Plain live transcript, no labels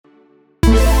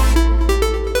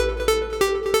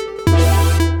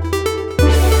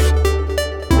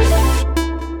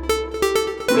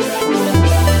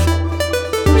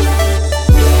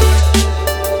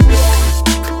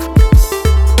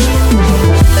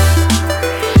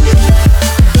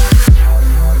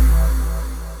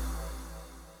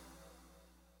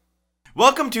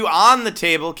welcome to On the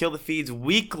Table, Kill the Feed's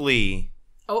weekly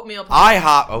oatmeal podcast.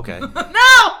 IHOP. Okay.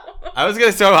 No! I was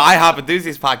going to say IHOP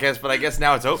Enthusiast podcast, but I guess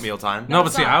now it's oatmeal time. No,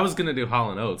 but see, I was going to do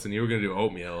Hall & Oates, and you were going to do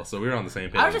oatmeal, so we were on the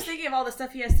same page. I was just thinking of all the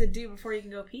stuff he has to do before you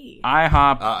can go pee.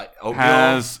 IHOP Oatmeal,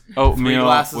 has oatmeal,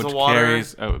 glasses which of water.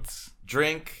 carries oats.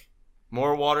 Drink,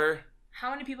 more water, How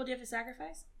many people do you have to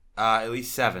sacrifice? at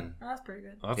least 7. Oh, that's pretty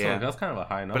good. That's kind of a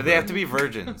high number. But they have to be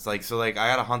virgins. I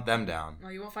got to hunt them down.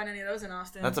 Well, you won't find any of those in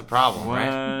Austin. That's a problem, What?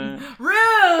 right?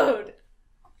 Rude!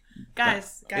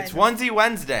 Guys. It's Onesie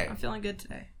Wednesday. I'm feeling good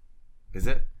today. Is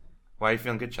it? Why are you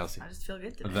feeling good, Chelsea? I just feel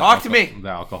good today. Talk to me. The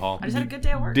alcohol. I just had a good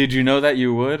day at work. Did you know that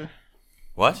you would?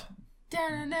 What?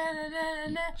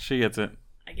 Da-na-na-na-na-na. She gets it.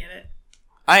 I get it.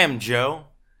 I am Joe,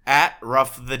 at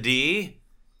Rough the D.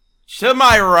 To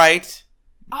my right,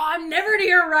 Oh, I'm never to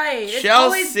your right. It's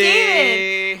always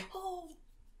David. Chelsea.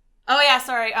 Oh yeah,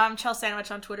 sorry. Chelsea Sandwich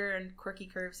on Twitter and Quirky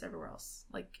Curves everywhere else,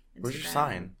 like Instagram. Where's your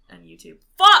sign? And YouTube.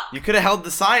 Fuck. You could have held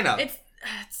the sign up. It's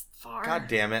far. God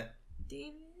damn it.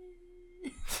 David.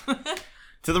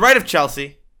 To the right of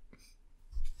Chelsea,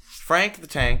 Frank the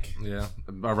Tank. Yeah.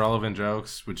 Irrelevant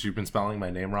jokes, which you've been spelling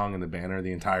my name wrong in the banner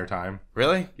the entire time.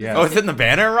 Really? Yeah. Oh, it's in the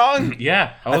banner wrong?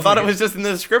 Yeah. I thought it was just in the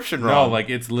description wrong. No, like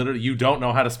it's literally, you don't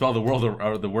know how to spell the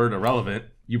word irrelevant.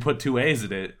 You put 2 A's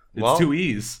in it. It's 2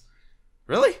 E's.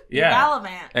 Really? Yeah.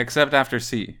 Irrelevant. Except after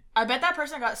C. I bet that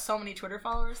person got so many Twitter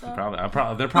followers though.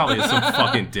 There probably is some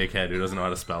fucking dickhead who doesn't know how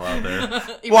to spell out there.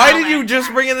 Why did you just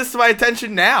bring this to my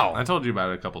attention now? I told you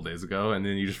about it a couple days ago, and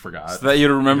then you just forgot. So that you'd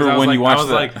remember when you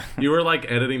watched it. You were like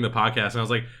editing the podcast, and I was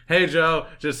like, "Hey Joe,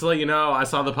 just to let you know, I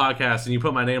saw the podcast, and you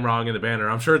put my name wrong in the banner.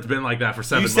 I'm sure it's been like that for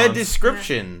 7 months." You said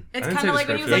description. It's I didn't kind of say like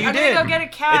when he was description. like, Yeah, "I'm you gonna go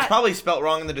did. get a cat." It's probably spelt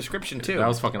wrong in the description too. That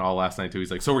was fucking all last night too.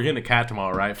 He's like, "So we're getting a cat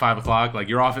tomorrow, right? 5 o'clock. Like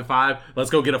you're off at 5. Let's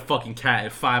go get a fucking cat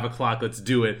at 5 o'clock. Let's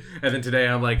do it." And then today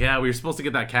I'm like, "Yeah, we were supposed to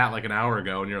get that cat like an hour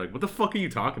ago," and you're like, "What the fuck are you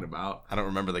talking about?" I don't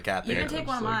remember the cat You thing. can take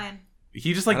one of mine.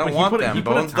 He just like I don't he want put them. He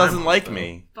put a Bones time doesn't on like it,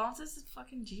 me. Bones is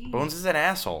fucking G. Bones is an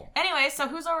asshole. Anyway, so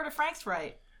who's over to Frank's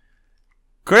right?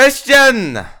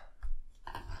 Christian!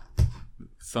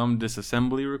 Some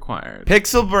disassembly required.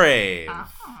 Pixel Brave.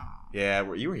 Ah.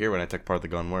 Yeah, you were here when I took apart the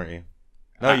gun, weren't you?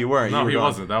 No, you weren't. No, you were he gone.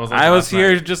 wasn't. That was. Like I was last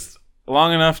here night. just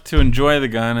long enough to enjoy the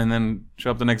gun and then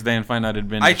show up the next day and find out it'd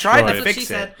been I tried to destroyed. That's what she fix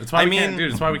said. it. That's why I we can't, mean,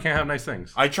 dude. That's why we can't have nice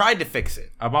things. I tried to fix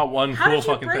it. I bought one How cool did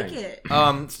you fucking break thing.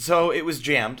 it? So it was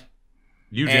jammed.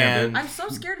 You jammed And- it. I'm so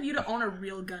scared of you to own a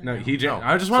real gun. No, now. he jammed. No.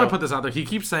 I just want to So- put this out there. He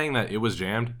keeps saying that it was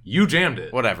jammed. You jammed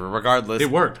it. Whatever. Regardless, It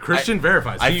worked. Christian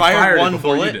verifies. I He fired it one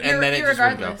before you bullet did. and then it just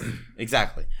wouldn't go. Irregardless.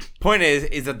 Exactly. Point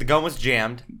is that the gun was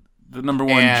jammed. The number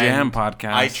one and jam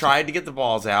podcast. I tried to get the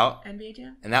balls out, NBA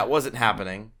Jam? and that wasn't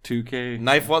happening. 2K.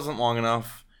 Knife wasn't long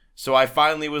enough, so I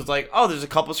finally was like, "Oh, there's a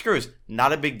couple screws.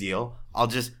 Not a big deal. I'll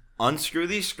just unscrew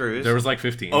these screws. There was like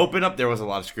 15. Open up. There was a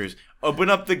lot of screws. Open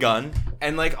up the gun,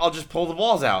 and I'll just pull the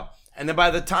balls out. And then by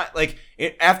the time,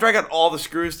 after I got all the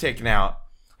screws taken out,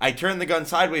 I turned the gun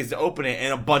sideways to open it,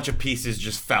 and a bunch of pieces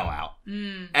just fell out.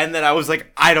 And then I was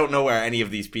like, I don't know where any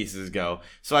of these pieces go.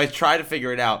 So I tried to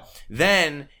figure it out.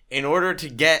 Then, in order to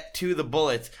get to the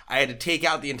bullets, I had to take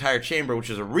out the entire chamber, which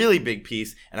was a really big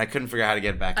piece, and I couldn't figure out how to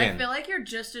get it back I in. feel like you're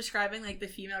just describing the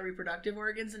female reproductive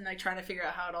organs and trying to figure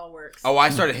out how it all works. Oh, I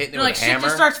started hitting it You're with like, a shit hammer.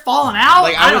 just starts falling out.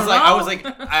 I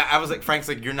was know. like, Frank's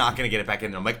like, you're not gonna get it back in.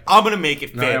 And I'm like, I'm gonna make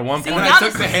it fit. No, at one and point- then See, I now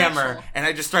took this the is hammer sexual. and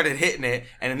I just started hitting it,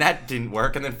 and then that didn't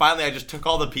work. And then finally, I just took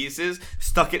all the pieces,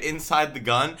 stuck it inside the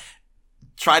gun,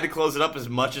 tried to close it up as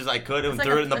much as I could, and It's like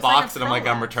threw a- it in the it's like box. a And I'm like,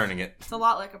 I'm prolapse. returning it. It's a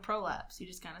lot like a prolapse. You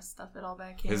just kind of stuff it all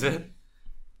back in. Is it?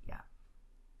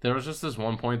 There was just this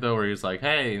one point though where he's like,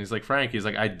 "Hey," and he's like, "Frank," he's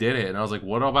like, "I did it," and I was like,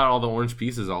 "What about all the orange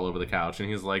pieces all over the couch?" And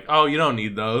he's like, "Oh, you don't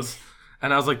need those."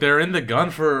 And I was like, "They're in the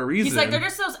gun for a reason." He's like, they're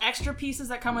just those extra pieces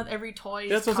that come with every toy.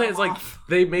 That's Just what I'm saying. cut It's 'em like off.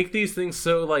 they make these things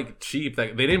so cheap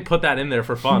that they didn't put that in there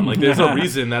for fun. Like there's a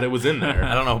reason that it was in there.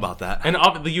 I don't know about that. And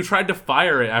you tried to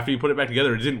fire it after you put it back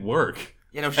together. It didn't work.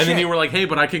 You know, And then you were like, "Hey,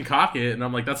 but I can cock it," and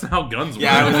I'm like, "That's not how guns work."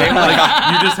 Yeah, I was able to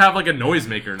like, you just have like a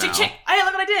noisemaker now. Chick, chick. Hey,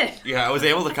 look what I did. yeah, I was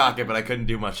able to cock it, but I couldn't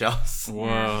do much else. Whoa.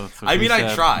 that's what I she mean, I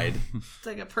said. tried. It's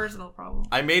like a personal problem.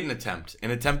 I made an attempt. An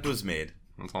attempt was made.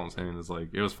 That's all I'm saying. Is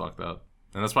like it was fucked up,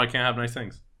 and that's why I can't have nice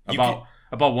things. You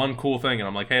About one cool thing, and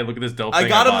I'm like, "Hey, look at this dope I thing."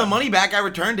 got him bought. the money back. I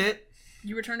returned it.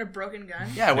 You returned a broken gun?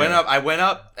 Yeah, I went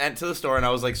up and to the store and I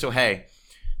was like, so hey,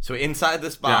 So inside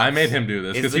this box, Yeah, I made him do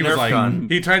this is because the he was Nerf like, gun.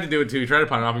 he tried to do it too. He tried to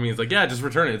pawn it off on me. He's like, yeah, just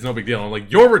return it. It's no big deal. I'm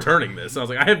like, you're returning this. And I was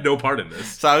like, I have no part in this.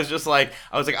 So I was like,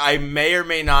 I may or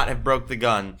may not have broke the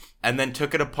gun, and then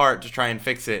took it apart to try and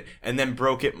fix it, and then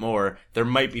broke it more. There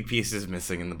might be pieces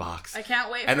missing in the box. I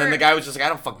can't wait. And then the guy was just like, I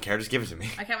don't fucking care. Just give it to me.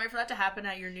 I can't wait for that to happen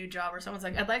at your new job, where someone's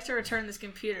like, I'd like to return this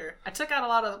computer. I took out a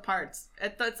lot of the parts.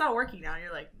 It's not working now. And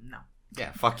you're like, no.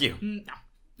 Yeah, fuck you. No.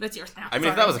 That's yours now. I mean,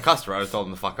 if that was a customer, I would have told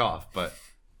him to fuck off, but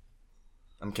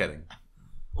I'm kidding.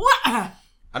 What?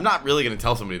 I'm not really going to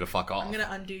tell somebody to fuck off. I'm going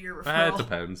to undo your referral. It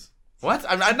depends. What?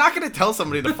 I'm not going to tell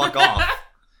somebody to fuck off.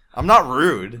 I'm not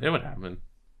rude. It would happen.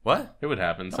 What? It would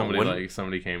happen. No,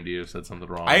 somebody came to you, said something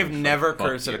wrong. I have and never said, "Fuck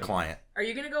cursed at a you." client. Are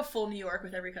you going to go full New York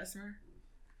with every customer?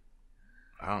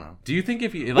 I don't know. Do you think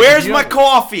if you Where's my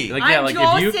coffee? Like, yeah, I'm like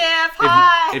Joseph.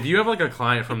 Hi. if you have like a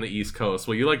client from the East Coast,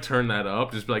 will you like turn that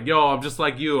up? Just be like, yo, I'm just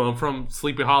like you. I'm from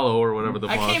Sleepy Hollow or whatever the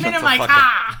I fuck. came in Shut my the fuck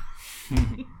car.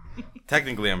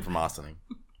 Technically, I'm from Austining,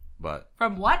 but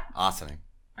From what? Austining.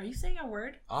 Are you saying a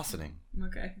word? Austining.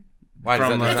 Okay. Why does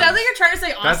From, that It make sounds sense? like you're trying to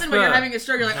say Austin, but the- you're having a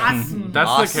stroke. You're like, Austin.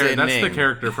 That's the Austining.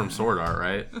 character from Sword Art,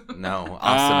 right? No,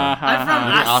 Austining. I'm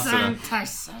from Austin. Austin,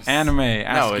 Texas. Anime.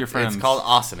 Ask No, your friends. it's called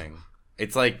Austining.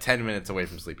 It's like 10 minutes away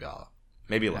from Sleepy Hollow.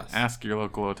 Maybe less. Ask your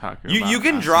local otaku. You about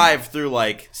can Austin. drive through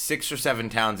like 6 or 7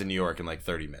 towns in New York in like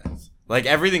 30 minutes. Like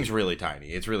everything's really tiny.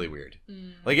 It's really weird.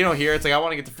 Like, you know, here it's like I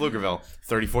want to get to Pflugerville.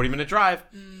 30, 40-minute drive.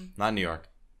 Not in New York.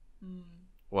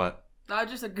 What? I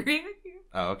just agree with you.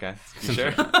 Oh, okay. You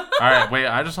sure? All right, wait.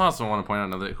 I just also want to point out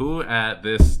another. Who at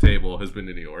this table has been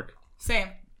to New York? Same.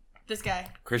 This guy.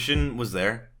 Christian was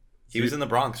there. He was in the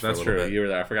Bronx for That's a little true. bit. You were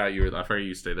there. I forgot you were. I forgot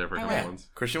you stayed there for a couple went. months.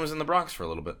 Christian was in the Bronx for a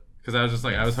little bit. Because I was just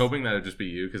like, I was hoping that it'd just be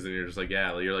you. Because then you're just like,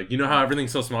 yeah, you're like, you know how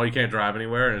everything's so small you can't drive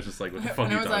anywhere, and it's just like, what the fuck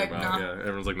are you Everyone's talking like, about? nah. Yeah,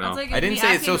 everyone's like, I no. was like, I didn't me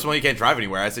say it's so asking- small you can't drive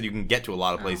anywhere. I said you can get to a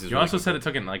lot of places. You really also quickly. said it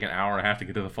took it like an hour and a half to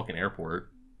get to the fucking airport.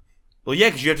 Well, yeah,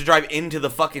 because you have to drive into the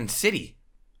fucking city.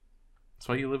 That's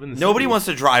why you live in the Nobody city. wants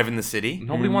to drive in the city.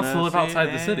 Nobody In wants to the live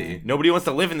outside the city. city. Nobody wants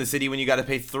to live in the city when you got to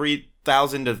pay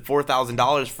 $3,000 to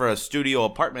 $4,000 for a studio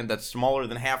apartment that's smaller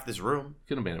than half this room.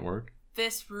 Could have made it work.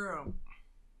 This room.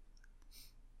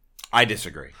 I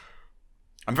disagree.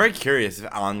 I'm very curious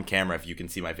if on camera if you can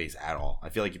see my face at all. I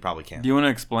feel like you probably can't. Do you want to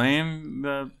explain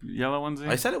the yellow onesie?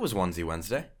 I said it was Onesie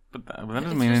Wednesday. But that doesn't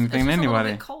It's mean just- anything it's to just a little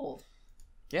anybody. bit cold.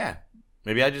 Yeah.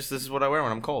 Maybe this is what I wear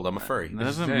when I'm cold. I'm a furry. That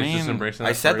doesn't Yeah, it's just mean. embracing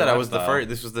I said furry that I was the lifestyle. furry.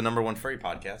 This was the #1 furry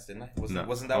podcast, didn't I? No.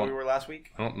 Wasn't that what we were last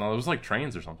week? I don't know. It was like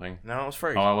trains or something. No, it was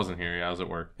furry. Oh, I wasn't here. Yeah, I was at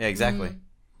work. Yeah, exactly.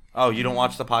 Oh, you don't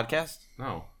watch the podcast?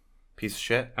 No. Piece of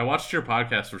shit. I watched your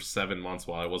podcast for 7 months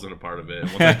while I wasn't a part of it. And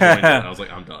once I joined it, I was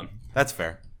like, I'm done. That's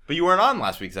fair. But you weren't on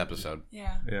last week's episode.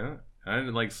 Yeah. Yeah. I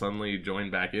didn't like suddenly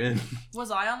join back in. Was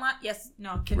I on that? Yes.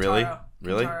 No. Kintaro. Really?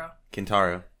 Really? Kintaro.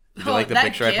 Kintaro. Did you Oh, like the that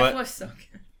picture I gif put? was so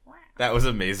good. Wow. That was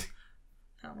amazing.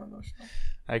 I'm emotional.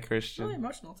 Hi, Christian. Really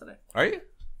emotional today. Are you?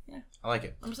 Yeah. I like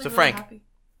it. I'm just So, like Frank, really happy.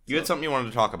 you had something you wanted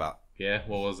to talk about. Yeah,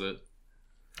 what was it?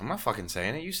 I'm not fucking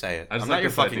saying it. You say it. I just I'm like not your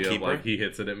this fucking idea of, keeper. like, he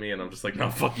hits it at me, and I'm just like, no,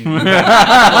 fuck you. I'm like,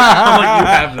 you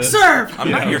have this. Serve!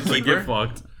 I'm not your it's like, keeper. you're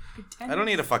fucked. I don't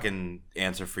need a fucking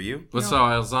answer for you. But so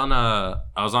I was on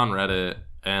Reddit,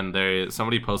 and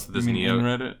somebody posted this You mean Neo. in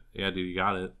Reddit? Yeah, dude, you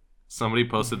got it. Somebody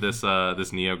posted this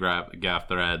this NeoGaf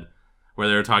thread where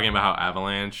they were talking about how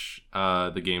Avalanche,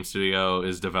 the game studio,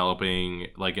 is developing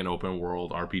like an open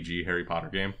world RPG Harry Potter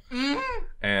game.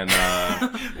 And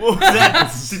What was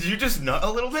that? Did you just nut a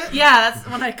little bit? Yeah, that's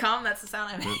when I come. That's the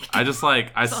sound I make. I just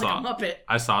like I It's like a saw Muppet.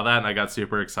 I saw that and I got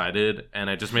super excited, and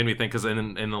it just made me think because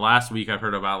in the last week I've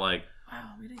heard about like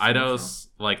Wow, it is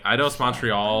Eidos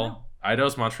Montreal.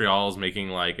 Eidos Montreal is making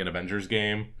like an Avengers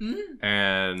game,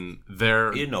 and they're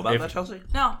You didn't know about that, Chelsea?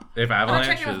 No, if I'm not Avalanche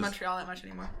checking with is Montreal that much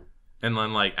anymore. and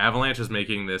then like Avalanche is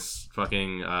making this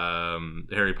fucking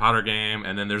Harry Potter game,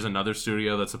 and then there's another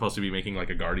studio that's supposed to be making like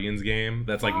a Guardians game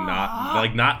that's like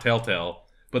not Telltale,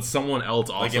 but someone else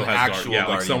also an has actual like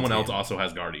Guardians someone else game. also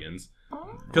has Guardians.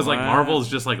 Because like What? Marvel's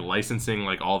just like licensing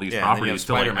like all these Yeah, and then you have properties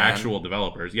to like Spider-Man. actual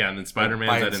developers. Yeah, and then Spider-Man's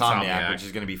By at Insomniac, Insomniac. which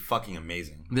is going to be fucking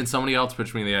amazing. Then somebody else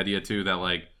pitched me the idea too that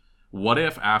like, what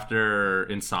if after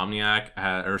Insomniac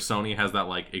or Sony has that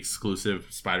like exclusive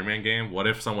Spider-Man game, what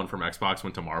if someone from Xbox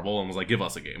went to Marvel and was like, give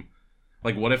us a game?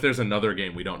 Like, what if there's another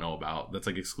game we don't know about that's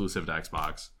like exclusive to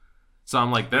Xbox? So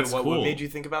I'm like, that's Wait, cool. What made you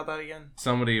think about that again?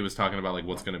 Somebody was talking about like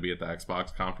what's going to be at the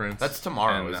Xbox conference. That's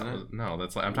tomorrow, and isn't that it? was- no,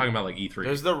 that's like I'm talking about like E3.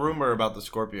 There's the rumor about the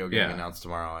Scorpio game Yeah. announced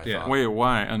tomorrow, I Yeah. thought. Wait,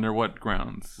 why? Under what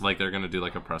grounds? Like they're going to do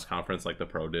like a press conference like the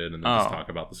Pro did, and then just Oh. talk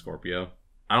about the Scorpio.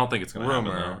 I don't think it's going to happen,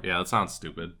 Rumor. though. Yeah, that sounds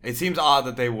stupid. It seems odd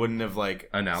that they wouldn't have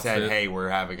Announced said, it. "Hey, we're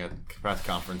having a press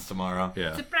conference tomorrow."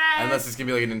 Yeah. Surprise! Unless it's gonna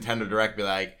be like a Nintendo Direct, be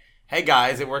like, "Hey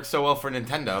guys, it works so well for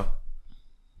Nintendo."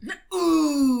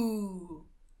 Ooh,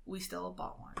 we still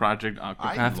bought one. Project I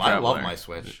Octopath love Traveler. my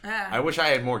Switch. Yeah. I wish I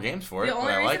had more games for it, The but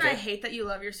only I reason like I it. hate that you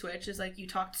love your Switch is like you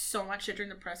talked so much shit during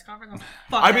the press conference. I'm like,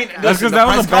 fuck I that mean, guy. That's 'cause listen, that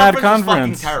the was a press bad was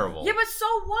conference. fucking terrible. Yeah, but so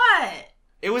what?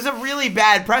 It was a really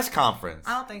bad press conference.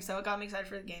 I don't think so. It got me excited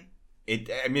for the game. It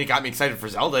got me excited for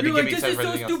Zelda. It You're didn't like, get me this excited is for so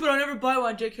anything stupid. I'll never buy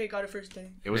one. JK got it first day.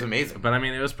 else. It was amazing. But I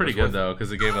mean, it was pretty good, though,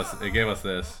 because it gave us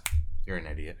this. You're an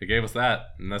idiot. It gave us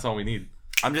that, and that's all we need.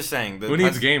 I'm just saying. Who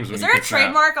needs games when Is you there a can snap?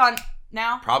 trademark on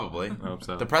now? Probably. I hope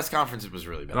so. The press conference was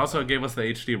really bad. It also gave us the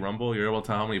HD Rumble. You're able to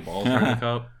tell how many balls are in the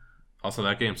cup. Also,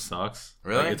 that game sucks.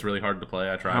 Really? Like, it's really hard to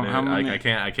play. I tried How it. many- I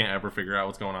can't ever figure out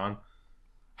what's going on. So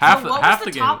Half what half was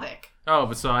the game. topic? Oh,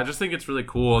 but so I just think it's really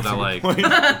cool that like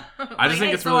I just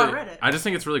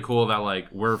think it's really cool that like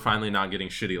we're finally not getting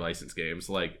shitty license games.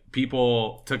 Like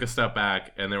people took a step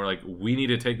back and they were like, we need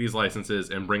to take these licenses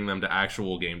and bring them to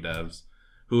actual game devs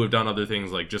who have done other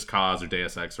things like Just Cause or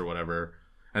Deus Ex or whatever.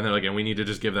 And they're like, and we need to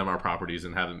just give them our properties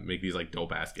and have them make these like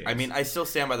dope ass games. I mean, I still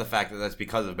stand by the fact that that's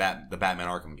because of the Batman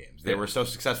Arkham games. They Yeah. were so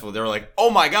successful. They were like,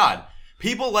 oh my god,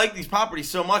 people like these properties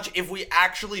so much. If we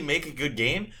actually make a good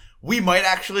game, we might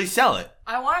actually sell it.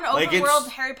 I want an Like, open it's- world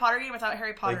Harry Potter game without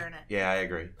Harry Potter Like, in it. yeah, I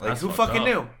agree. Like, That's who fucked fucking up.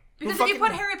 knew? Because Who if you fucking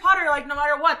put knew? Harry Potter, like no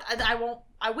matter what,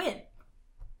 I win.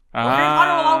 Harry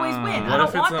Potter will always win. I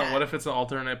don't want that. What if it's an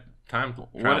alternate time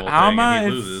travel how thing am I-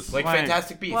 and he it's- loses? Like Like-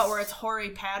 Fantastic Beasts. What, where it's Harry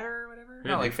Potter or whatever?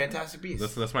 No, like Fantastic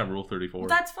Beasts. That's my rule 34. Well,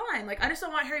 that's fine. Like I just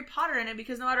don't want Harry Potter in it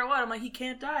because no matter what, I'm like he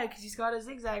can't die because he's got a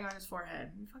zigzag on his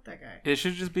forehead. Fuck that guy. It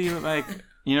should just be like,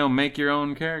 make your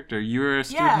own character. You're a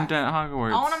Yeah. student at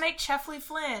Hogwarts. I want to make Cheffley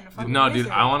Flynn. Fucking No, dude,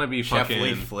 wizard. I want to be Cheffley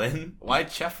fucking. Flynn? Why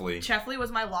Cheffley? Cheffley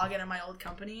was my login at my old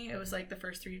company. It was like the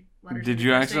first three letters. Did of the you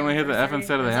first accidentally name, hit the first F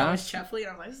instead of the letter. It was S? always Cheffley,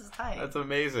 and I'm like, this is tight. That's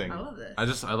amazing. I love this.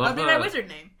 I love That'd be my the wizard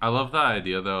name. I love the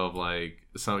idea though of like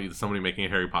somebody making a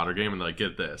Harry Potter game and like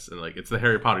get this and like it's the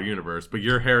Harry Potter universe, but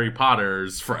you're Harry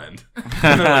Potter's friend.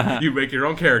 You make your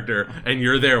own character and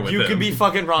you're there with You him. could be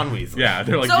fucking Ron Weasley. Yeah,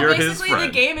 they're like So you're his basically, friend.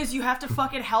 the game is you have to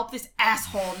fucking help this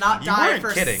asshole not You die weren't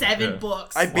for kidding. 7 Yeah.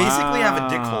 books. I basically have a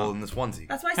dick Wow. hole in this onesie.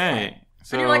 That's what I said. Hey,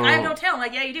 so And you're like, I have no tail. I'm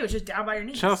like, yeah, you do. It's just down by your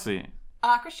knees. Chelsea,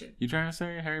 Christian. you trying to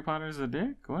say Harry Potter's a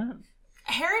dick? What?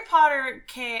 Harry Potter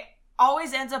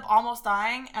always ends up almost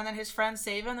dying, and then his friends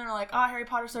save him. And they're like, oh, Harry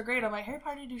Potter's so great. I'm like, Harry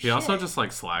Potter didn't do shit. He also just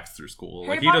like slacks through school.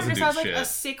 Harry Like he Potter doesn't just do has shit. like a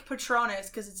sick Patronus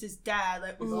because it's his dad.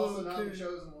 Like, He's ooh, also not the okay.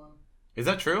 chosen one. Is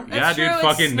that true? Yeah, That's dude, true, it's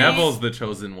fucking Snape. Neville's the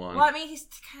chosen one. Well, I mean, he's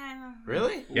kind of.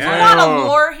 Really? There's a lot of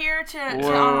lore here to unravel.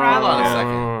 Hold on a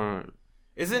second.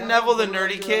 Isn't Neville the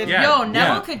nerdy kid? Yeah. Yo,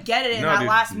 Neville yeah. could get it in No, that dude,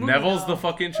 last movie. Neville's though. the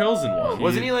fucking chosen one.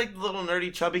 Wasn't he like the little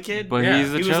nerdy chubby kid? But Yeah. he's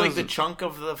the he was chosen. like the chunk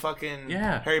of the fucking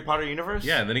Yeah. Harry Potter universe?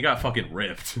 Yeah, and then he got fucking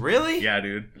ripped. Really? Yeah,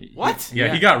 dude. What? Yeah,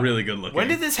 Yeah. he got really good looking. When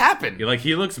did this happen?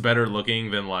 He looks better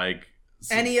looking than like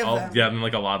Any of them. Yeah, than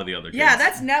like a lot of the other kids. Yeah,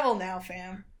 that's Neville now,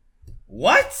 fam.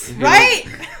 What? Right?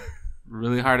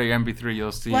 Really hard at your MP3,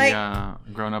 you'll see Like-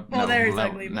 grown up. Well, there's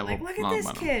Neville- ugly, but Neville like, look at this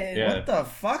Longbottom. kid. Yeah. What the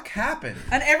fuck happened?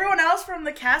 And everyone else from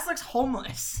the cast looks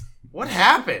homeless. What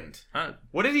happened? Huh.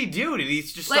 What did he do? Did he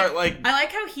just start like? I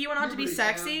like how he went on to be Puberty,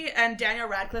 sexy, and Daniel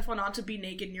Radcliffe went on to be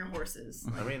naked near horses.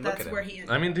 I mean, look That's at him. where he ended.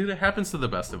 I mean, dude, it happens to the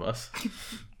best of us.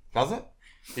 Does it?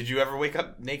 Did you ever wake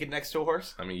up naked next to a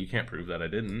horse? I mean, you can't prove that I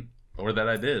didn't or that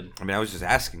I did. I mean, I was just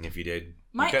asking if you did.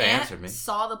 My you could have aunt answered me.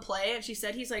 saw the play, and she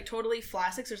said he's like totally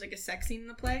flaccid. 'Cause there's like a sex scene in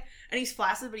the play, and he's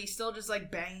flaccid, but he's still just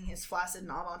like banging his flaccid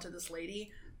knob onto this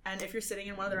lady. And if you're sitting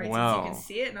in one of the right seats, Wow. you can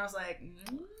see it. And I was like,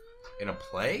 In a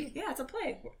play? yeah, it's a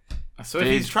play. A So if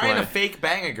he's stage trying play. to fake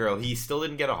bang a girl, he still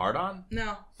didn't get a hard on?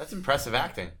 No, That's impressive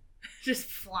acting. just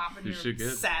flopping You your should get-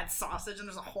 sad sausage, and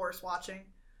there's a horse watching.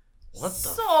 What the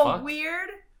so fuck? weird.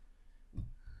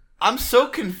 I'm so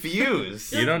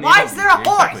confused. You don't. Why need is it- there a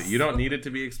exactly. horse? You don't need it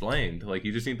to be explained. Like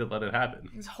you just need to let it happen.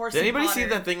 There's a horse. Did in anybody see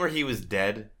water. that thing where he was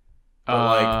dead?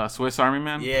 But Swiss Army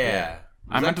Man? yeah.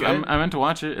 I Was meant that to. good? I meant to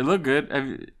watch it. It looked good.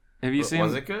 Have you seen?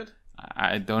 Was it good?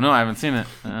 I don't know. I haven't seen it.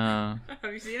 Have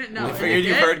you seen it? No. I Is figured it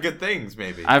you've good? heard good things,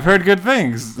 maybe. I've heard good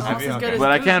things, It's almost as Okay. good as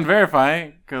but I Goon. can't verify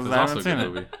because It's I also haven't a seen good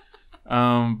it.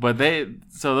 movie. But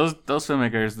those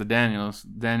filmmakers, the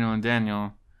Daniel and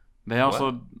Daniel, they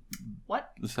also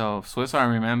What? so Swiss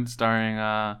Army Man starring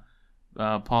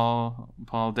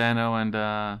Paul Dano and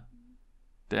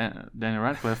Daniel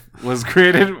Radcliffe was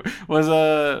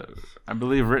I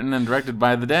believe written and directed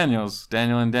by the Daniels,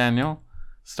 Daniel and Daniel,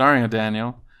 starring a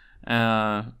Daniel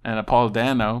and a Paul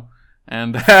Dano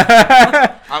and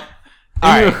All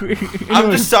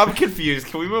right. I'm confused.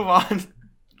 Can we move on?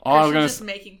 All I was Christian's gonna just say.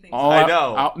 making things. I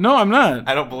know. No, I'm not.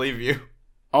 I don't believe you.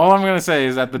 All I'm gonna say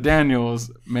is that the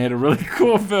Daniels made a really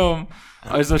cool film.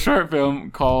 It's a short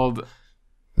film called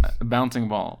Bouncing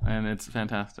Ball, and it's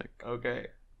fantastic. Okay.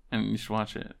 And you should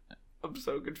watch it. I'm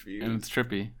so confused. And it's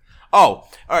trippy. Oh,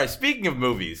 all right. Speaking of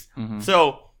movies, Mhm.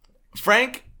 so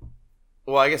Frank,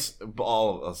 well, I guess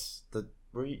all of us.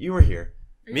 You were here.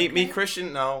 Me,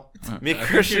 Christian. No, me,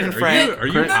 Christian, and Frank. Are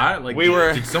you hot? Like, We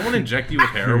were- Did someone inject you with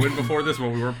heroin before this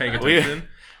when we weren't paying attention?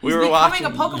 We He's were becoming watching.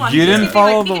 a Pokemon. You He's didn't gonna be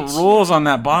follow like the Pikachu. rules on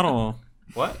that bottle.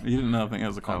 What? You didn't know. I think it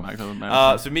was a callback to the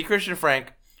medicine. So me, Christian, and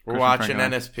Frank. We're Christian, watching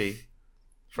Frank, NSP.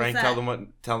 Frank, What's tell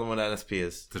that? them what NSP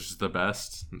is. This is the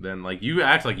best. Then, like, you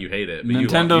act like you hate it. But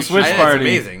Nintendo you Switch It's Party.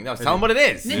 amazing. No, tell them what it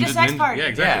is. Ninja Sex Party. Yeah,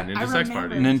 exactly. Yeah. Ninja I Sex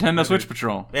remember. Party. Nintendo Switch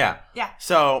Patrol. Yeah. Yeah.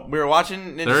 So we were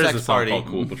watching Ninja There is Sex a song Party. called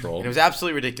Cool Patrol. And it was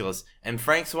absolutely ridiculous. And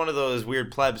Frank's one of those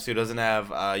weird plebs who doesn't have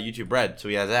YouTube Red, so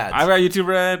he has ads. I got YouTube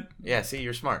Red. Yeah, see,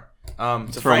 you're smart. For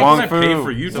Frank, Wong I pay Fu.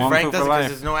 for you. so Wong Frank Fu does for it because life.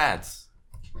 there's no ads.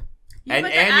 Yeah, but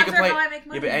the you ads can are play. how I make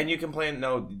money. Yeah, but, and you can play.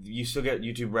 No, you still get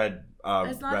YouTube Red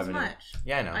It's not revenue. as much.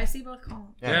 Yeah, I know. I see both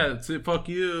columns. Yeah, it's it. Fuck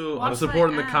you. Watch I'm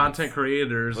supporting my the ads. content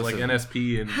creators like Listen.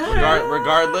 NSP and.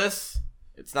 Regardless,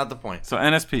 it's not the point. So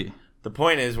NSP. The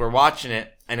point is, we're watching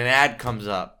it, and an ad comes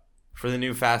up for the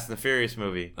new Fast and the Furious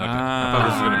movie. Okay. I thought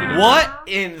this was gonna be different. What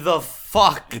in the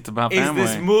fuck It's about is family.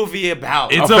 this movie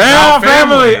about? It's A about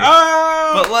family. family.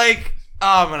 Oh! But like,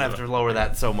 I'm gonna have to lower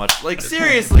that so much. Like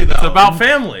seriously though. It's about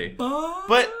family.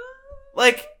 But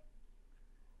like,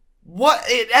 what?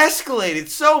 It escalated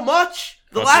so much.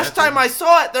 The Fuck last that, time dude. I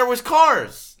saw it, there was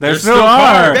cars. There There's still still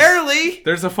are. cars. Barely.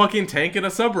 There's a fucking tank and a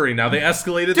submarine. Now they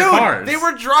escalated the Dude, cars. they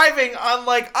were driving on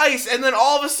like ice, and then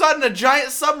all of a sudden, a giant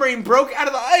submarine broke out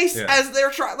of the ice Yeah. as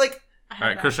they're trying. Like, All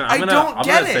right, Christian. I I'm don't gonna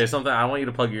get say it. something. I want you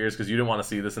to plug your ears because you didn't want to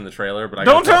see this in the trailer. But I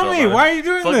Don't gotta tell talk me. about it. Why are you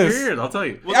doing Plug this? your ears. I'll tell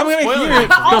you. well, I'm don't gonna spoil hear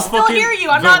it. I'll The still fucking- hear you.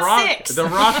 I'm The not Rock, 6. The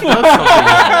Rock does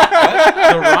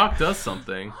something. The Rock does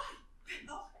something.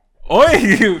 Oye,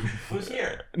 Who's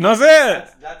here? no sé.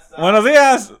 That's Buenos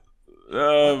días.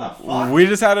 fuck? We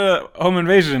just had a home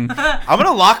invasion. I'm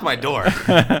gonna lock my door.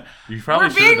 You probably We're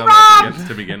should being have done that robbed!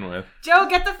 to begin with. Joe,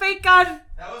 get the fake gun.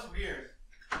 That was weird.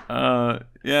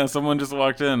 Yeah, someone just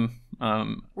walked in.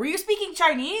 Were you speaking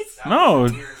Chinese? No.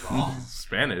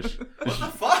 Spanish. What the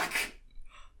fuck?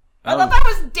 I thought that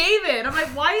was David. I'm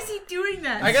like, why is he doing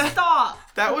that? I got- Stop.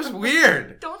 That was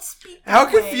weird. Don't speak. How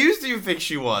that way. confused do you think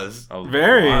she was? Oh,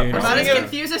 Very. wow, I'm not probably. as gonna-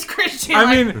 confused as Christian. I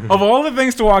like, mean, of all the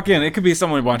things to walk in, it could be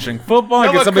someone watching football, it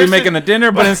No, could be but somebody Christian- making the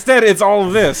dinner, but instead it's all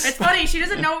of it's this. funny. She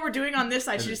doesn't know what we're doing on this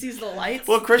side. She just sees the lights.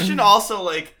 Well, Christian also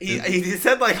like he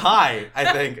said like hi.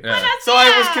 I think. Yeah. So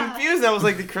I was confused. I was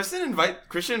like, did Christian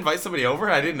invite somebody over?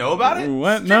 And I didn't know about it.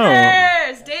 What? No.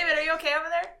 Strippers! David, are you okay over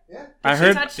there? I She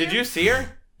heard. touched Did you? you see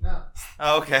her? No.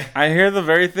 Oh, okay. I hear the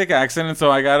very thick accent, and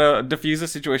so I gotta diffuse the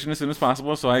situation as soon as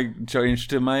possible. So I changed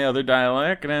to my other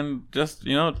dialect, and then just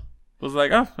was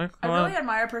like, oh, I well, really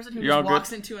admire a person who You all just good?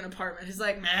 walks into an apartment. He's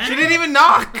like, man. She didn't even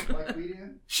knock.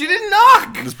 She didn't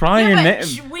knock. it's probably Yeah, your but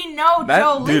name. we know Joe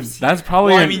That dude, lives that's here.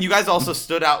 probably. Well, I your, mean, you guys also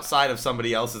stood outside of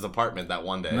somebody else's apartment that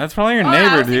one day. that's probably your Oh, yeah, I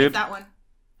neighbor, was thinking dude. that one.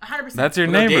 100%. That's your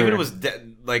No, neighbor. David was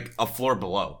like a floor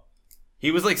below.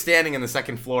 He was like standing in the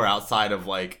second floor outside of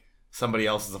like somebody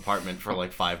else's apartment for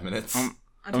like 5 minutes. Until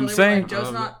I'm they were saying- like,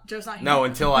 Joe's not here. No,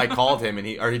 until I called him and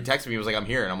he texted me. He was like, "I'm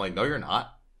here," and I'm like, "No, you're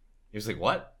not." He was like,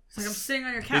 "What?" He's like, I'm sitting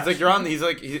on your couch. He's like, "You're on." He's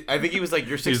like, I think he was like,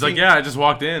 "You're 16." He's like, yeah, I just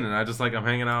walked in and I just like I'm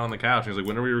hanging out on the couch. He's like,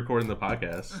 when are we recording the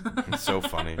podcast? It's so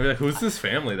funny. I'm like, who's this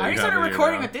family that I you already got started over here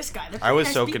recording now? with this guy. They're I was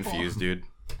nice so people. confused, dude.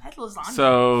 I had lasagna.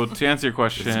 So to answer your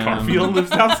question, Garfield lives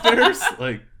downstairs.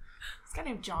 Like This guy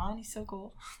named John. He's so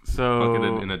cool. so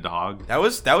fucking in a dog. That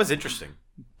was interesting.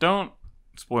 don't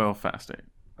spoil Fast 8.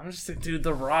 I'm just like, dude,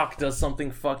 The Rock does something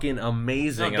fucking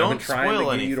amazing. No, and I've been don't trying spoil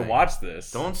to get you to anything. watch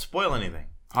this. Don't spoil anything.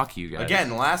 Fuck you guys. Again,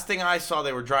 the last thing I saw,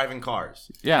 they were driving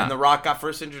cars. Yeah. And The Rock got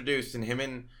first introduced, and him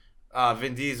and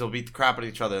Vin Diesel beat the crap out of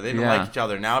each other. They didn't Yeah. like each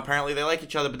other. Now apparently they like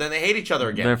each other, but then they hate each other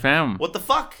again. They're fam. What the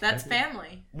fuck? That's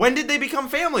family. When did they become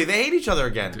family? They hate each other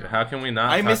again. Dude, how can we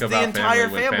not I talk missed the about entire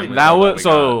family when family. family's That all was we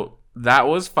so. That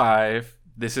was 5.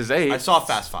 This is 8. I saw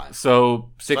Fast Five.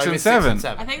 So 6 So I and missed 7.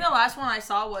 I think the last one I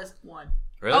saw was 1.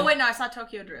 Really? Oh, wait, no, I saw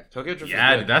Tokyo Drift. Tokyo got. Drift.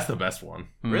 Yeah, is dude, good. that's the best one.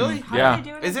 Really? How Yeah. did they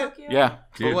do it Is in it? Tokyo? Yeah.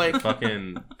 Dude, like-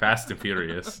 fucking Fast and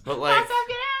Furious. But like,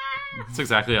 That's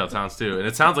exactly how it sounds too, and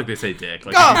it sounds like they say dick.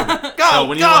 Like, Go,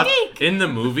 when you watch, in the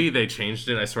movie, they changed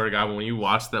it. I swear to God, but when you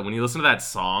watch that, when you listen to that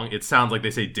song, it sounds like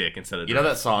they say dick instead of. You know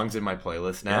that song's in my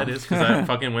playlist now. Yeah, it is because I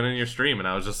fucking went in your stream and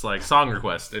I was just like song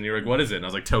request, and you're like, "What is it?" And I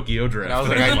was like, "Tokyo Drift." And I was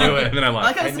like, I knew it. And then I I like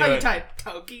left. how this is knew how you it. type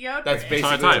Tokyo. That's Drift.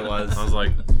 basically So I what it was. I was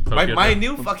like, Tokyo My Drift.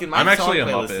 new fucking my I'm actually a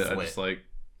song playlist Muppet. is I lit. just like.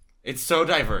 It's so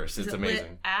diverse. Is It's it amazing.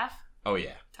 lit AF? Oh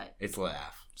yeah, Type. it's lit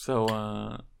AF.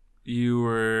 So, you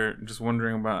were just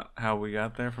wondering about how we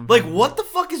got there from. Like, what the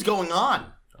fuck is going on?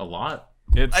 A lot.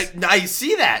 It's I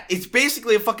see that. It's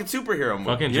basically a fucking superhero movie.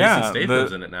 Fucking Yeah, Jason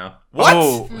Statham's in it now. What?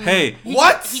 Oh, hey,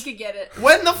 What? He could get it.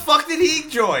 When the fuck did he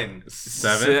join?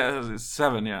 7.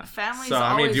 Seven, yeah. Families. So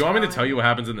I mean, do you want me to tell you what? what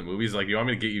happens in the movies? Like, do you want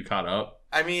me to get you caught up?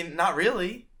 I mean, not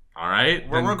really. All right.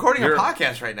 We're then recording a you're-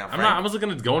 podcast right now, Frank. I wasn't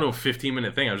gonna go into a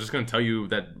 15-minute thing. I was just gonna tell you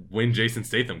that when Jason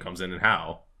Statham comes in and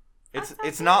how.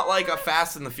 It's not like a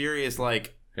Fast and the Furious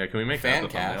like Yeah, can we make fan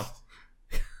that the thumbnail?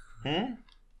 cast.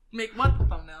 Make what the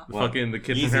thumbnail? Fucking the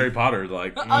kid Easy. from Harry Potter,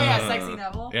 like. Oh yeah, sexy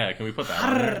Neville. Yeah, can we put that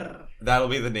on there? That'll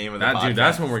be the name of the That podcast. dude,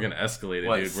 that's when we're gonna escalate it,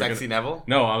 What, dude. We're Sexy gonna, Neville?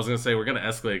 No, I was gonna say we're gonna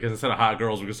escalate because instead of hot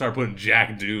girls, we're gonna start putting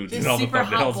jack dudes Just in all the super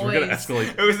hot thumbnails. We're gonna boys.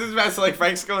 escalate. It was this mess. Like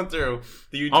Frank's going through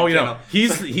the YouTube Oh, you channel. know,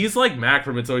 he's like Mac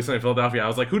from It's Always Sunny in Philadelphia. I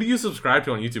was like, who do you subscribe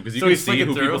to on YouTube? Because you So can he's see flicking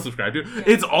who through? people subscribe to.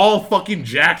 It's all fucking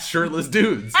jacked, shirtless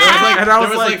dudes. There was like, and I was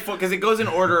there like, because it goes in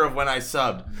order of when I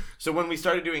subbed. So when we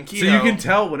started doing keto, so you can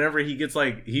tell whenever he gets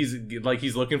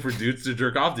he's looking for dudes to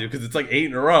jerk off to because it's like 8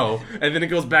 in a row, and then it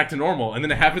goes back to normal, and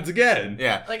then it happens again.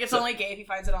 yeah. Like it's only gay if he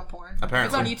finds it on porn.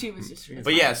 Apparently. If it's on YouTube. It's just.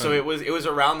 But yeah, so it was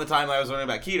around the time I was learning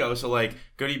about keto. So like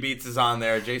Goody Beats is on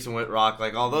there, Jason Whitrock,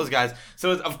 like all those guys.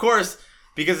 So it's, of course,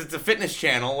 because it's a fitness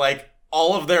channel, like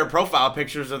all of their profile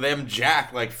pictures are them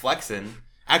jacked, like flexing.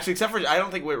 Actually, except for I don't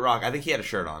think Whitrock. I think he had a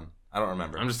shirt on. I don't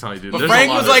remember. I'm just telling you, dude. But there's Frank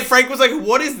a lot was like,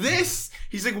 "What is this?"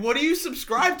 He's like, "What do you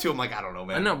subscribe to?" I'm like, "I don't know,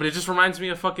 man." I know, but it just reminds me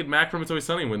of fucking Mac from It's Always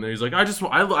Sunny when he's like,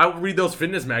 I read those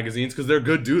fitness magazines because they're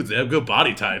good dudes. They have good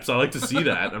body types. I like to see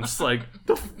that. I'm just like,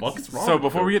 the fuck is wrong? So with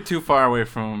before you? we get too far away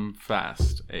from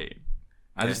Fast 8,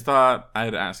 I just thought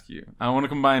I'd ask you. I want to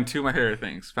combine two of my favorite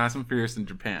things: Fast and Furious in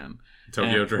Japan.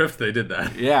 Tokyo And- Drift, they did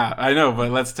that. Yeah, I know,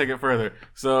 but let's take it further.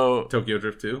 So Tokyo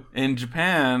Drift 2. in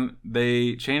Japan,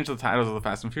 they changed the titles of the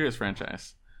Fast and Furious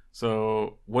franchise.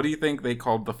 So what do you think they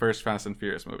called the first Fast and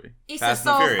Furious movie? It's Fast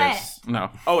so and Furious. fast. No.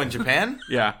 Oh, in Japan?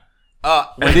 Yeah.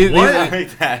 Wait, these- what? these-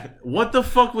 Like that. What the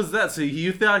fuck was that? So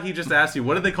you thought he just asked you,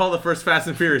 what did they call the first Fast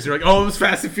and Furious? You're like, oh, it was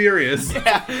Fast and Furious.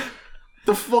 Yeah.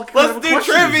 The fuck? kind of Let's a do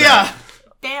question is trivia. that?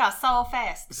 They are so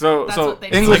fast. So That's so what they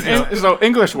English say. so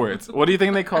English words. What do you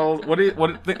think they called? Think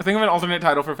of an alternate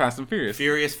title for Fast and Furious.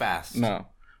 Furious Fast. No.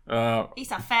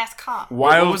 He's a fast cop. What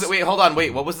Wild. was it? Wait, hold on.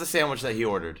 Wait, what was the sandwich that he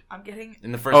ordered I'm getting.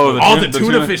 in the first? Oh, movie? Oh, tuna- the the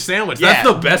tuna tuna- fish sandwich. Yeah. That's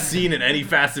the best scene in any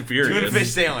Fast and Furious. tuna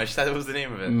fish sandwich. That was the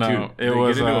name of it. No, Dude, it they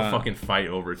was get into a fucking fight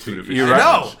over tuna fish You're sandwich.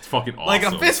 right. I know. It's fucking awesome. Like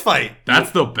a fist fight.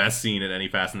 That's the best scene in any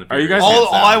Fast and the Are you Furious. guys-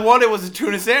 All hands I down. wanted was a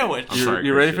tuna sandwich. I'm sorry,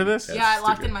 you ready for Christian. this? Yeah, I That's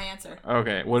locked stupid. in my answer.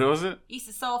 Okay, what was it?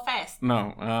 He's so fast.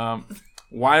 No.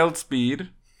 Wild Speed.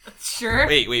 Sure.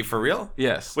 Wait, for real?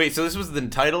 Yes. Wait, so this was the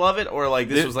title of it, or like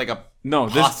this It- was like a No,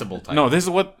 this possible title? No, this is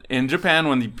what in Japan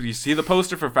when you see the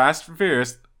poster for Fast and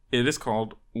Furious, it is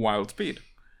called Wild Speed.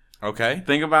 Okay.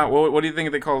 Think about what do you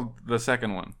think they called the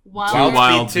second one? Wild,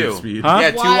 Wild Speed 2. Speed. Huh? Yeah,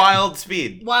 Too Wild- Wild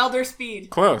Speed. Wilder speed.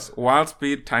 Close. Wild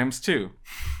Speed times 2.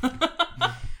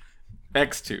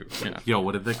 X2. Yeah. Yo,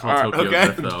 what did they call All right, Tokyo okay.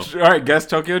 Drift though? All right, guess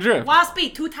Tokyo Drift. Wild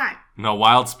speed 2 times. No,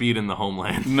 Wild Speed in the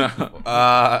Homeland.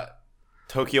 No.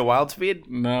 Tokyo Wild Speed?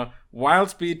 No. Wild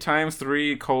Speed times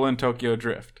 3 : Tokyo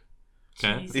Drift.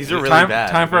 Okay. These are really time,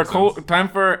 bad. Time for Makes sense. time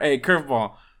for a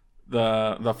curveball.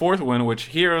 The fourth one, which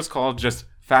here is called just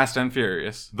Fast and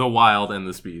Furious. The Wild and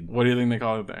the Speed. What do you think they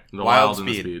call it there? The Wild Wild and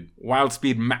the Speed. Speed. Wild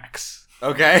Speed Max.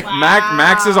 Okay. Wow.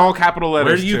 Max is all capital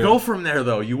letters. Where do you too. go from there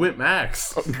though? You went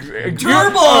Max. Turbo.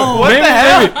 What Maybe, the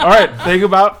hell? maybe. All right, think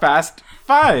about Fast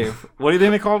 5. What do you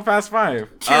think they called Fast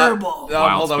 5? Turbo. Hold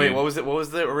Wild on, wait. Speed. What was it? What was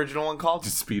the original one called?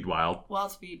 Just Speed Wild.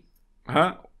 Wild speed.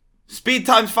 Huh? Speed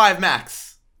times 5 max.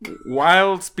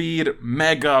 Wild Speed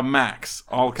Mega Max.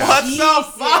 All caps. What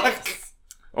the fuck?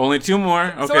 Only 2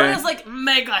 more. So Okay. it was like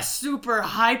mega super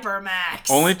hyper max.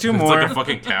 Only 2 It's more. like a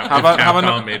fucking cap. How about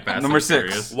Capcom made Fast number and 6?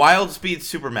 Furious. Wild Speed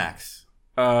Super Max.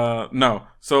 No.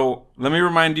 So let me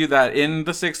remind you that in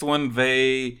the 6th one,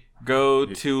 they go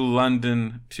to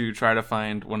London to try to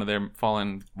find one of their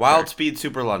fallen. Wild Speed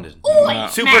Super London. Ooh,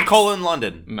 Super Max. colon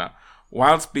London. No.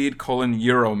 Wild Speed :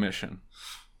 Euro Mission.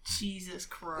 Jesus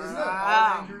Christ. Isn't that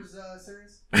Power Rangers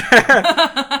series?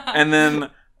 And then,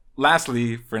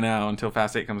 lastly, for now, until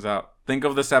Fast 8 comes out, think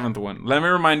of the 7th one. Let me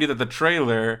remind you that the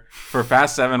trailer for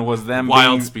Fast 7 was them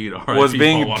Wild Speed, was R.I.P.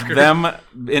 being Paul Walker. them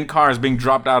in cars being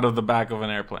dropped out of the back of an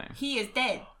airplane. He is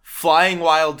dead. Flying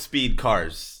wild speed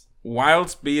cars. Wild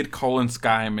Speed: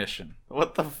 Sky Mission.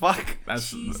 What the fuck?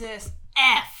 That's Jesus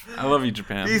F. I love you,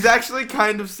 Japan. These actually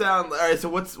kind of sound. All right, so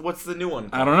what's the new one?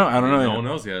 I don't know. No yet. one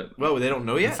knows yet. Well, they don't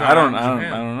know yet. I don't Japan. know.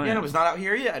 Yeah, Yet. no, it's not out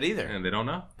here yet either. And they don't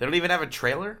know. They don't even have a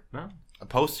trailer, No. a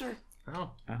poster.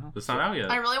 No. It's not out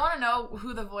yet. I really want to know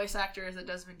who the voice actor is that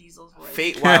does Vin Diesel's voice.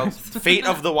 Fate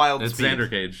of the Wild It's Speed. Xander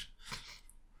Cage.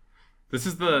 This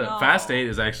is the No. Fast 8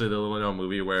 is actually the little known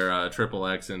movie where Triple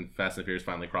X and Fast and Furious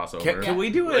finally cross over. Can we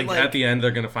do it like, at the end,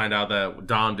 they're gonna find out that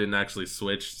Dom didn't actually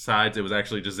switch sides. It was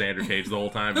actually just Xander Cage the whole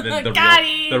time. And then Got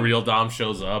him. the real Dom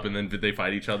shows up, and then did they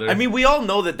fight each other? I mean, we all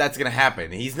know that that's gonna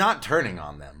happen. He's not turning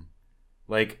on them.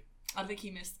 Like, I think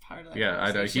he missed part of that. yeah, I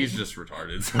know conversation. he's just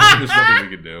retarded. So there's nothing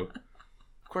we can do.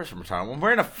 of course I'm retarded. I'm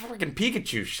wearing a freaking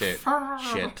Pikachu shit.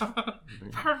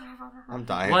 I'm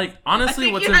dying. Like I honestly,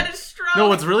 think what's you had a stroke. no,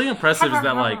 what's really impressive is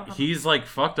that like he's like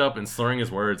fucked up and slurring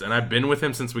his words, and I've been with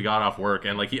him since we got off work,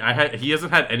 and like he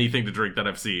hasn't had anything to drink that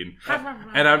I've seen,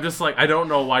 and I'm just like I don't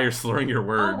know why you're slurring your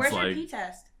words. Oh, where's like your pee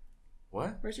test?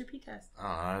 What? Where's your pee test? I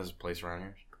don't know. There's a place around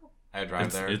here. I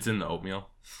drive there. it's in the oatmeal.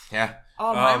 Yeah.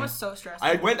 Oh, mine was so stressful.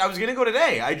 I was gonna go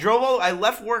today. I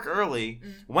left work early,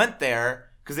 went there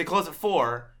because they close at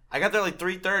 4. I got there like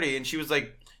 3:30, and she was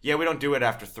like, "Yeah, we don't do it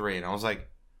after 3." And I was like,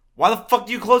 "Why the fuck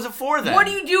do you close at 4 then?" What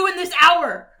do you do in this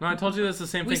hour? No, I told you that's the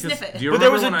same We thing. 'cause sniff it. Do you But there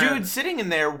remember was a when dude sitting in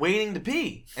there waiting to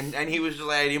pee, and he was just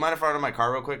like, hey, "Do you mind if I run to my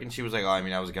car real quick?" And she was like, "Oh, I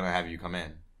mean, I was gonna have you come in."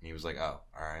 And he was like, "Oh,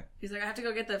 all right." He's like, I have to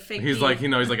go get the fake. He's pee. like,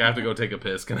 he's like, I have to go take a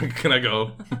piss. Can I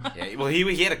go? Yeah. Well,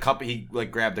 he had a cup. He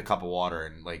like grabbed a cup of water,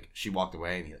 and like she walked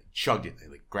away, and he like chugged it. He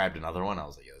like grabbed another one. I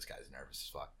was like, "Yo, this guy's nervous as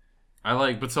fuck."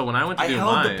 But so when I went to I do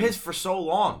held mine, the piss for so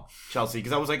long, Chelsea,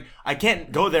 because I was like, I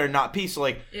can't go there and not pee. So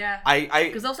like, yeah, I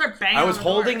because they'll start banging. I was on the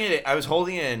holding door. it. I was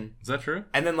holding it in, is that true?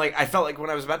 and then like I felt like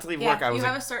when I was about to leave Yeah, work, I was you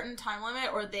like, have a certain time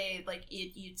limit, or they like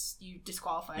you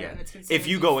disqualify it, yeah. and it's considered If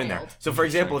you go in there. failed. So for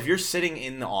example, if you're sitting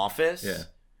in the office, Yeah.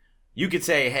 you could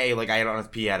say, "Hey, like I don't have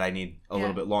to pee yet. I need a Yeah.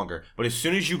 little bit longer." But as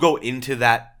soon as you go into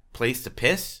that place to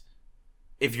piss,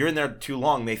 if you're in there too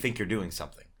long, they think you're doing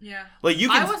something. Yeah. Like you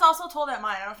can. I was also told at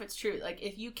mine, I don't know if it's true, like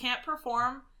if you can't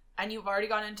perform and you've already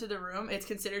gone into the room, it's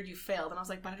considered you failed. And I was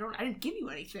like, but I didn't give you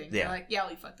anything. Yeah. They're like, yeah,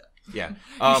 well, you fucked up. Yeah.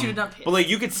 You should have done piss. But like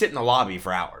you could sit in the lobby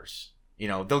for hours. You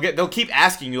know, they'll keep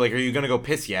asking you like, "Are you gonna go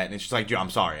piss yet?" And it's just like, "Dude, I'm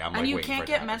sorry. I'm like and you waiting for can't it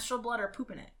to get happen." menstrual blood or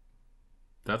poop in it.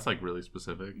 That's like really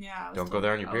specific. Yeah. I was Don't go told-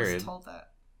 there on your I period. was told that.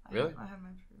 Really? I have my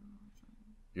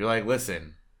You're like,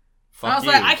 "Listen, fuck I was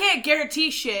you." like, I can't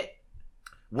guarantee shit.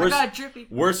 worst, I got drippy.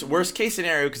 worst case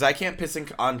scenario, because I can't piss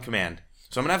on command,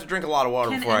 so I'm gonna have to drink a lot of water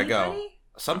Can before I go. anybody?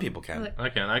 Some people can. Like- I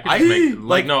can I- just make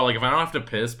like- like if I don't have to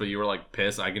piss, but you were like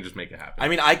piss, I can just make it happen. I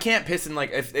mean, I can't piss in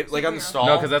like if like on the stall.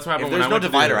 No, because that's what If happened there's when I no went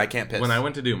divider, to do, I can't piss. When I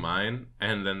went to do mine,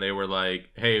 and then they were like,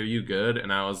 "Hey, are you good?"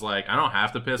 And I was like, "I don't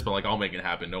have to piss, but like I'll make it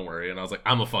happen. Don't worry." And I was like,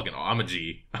 I'm a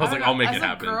G. I was don't like, know, I'll make as it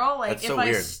happen. a girl, like That's if so I,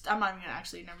 weird. I'm not even gonna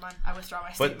actually. Never mind. I withdraw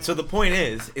my statement. But so the point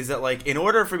is that like in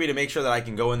order for me to make sure that I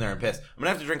can go in there and piss, I'm gonna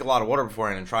have to drink a lot of water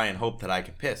beforehand and try and hope that I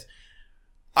can piss.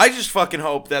 I just fucking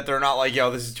hope that they're not like, "Yo,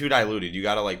 this is too diluted. You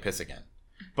gotta like piss again."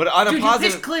 But on a Dude, you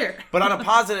positive, piss clear. but on a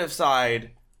positive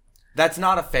side, that's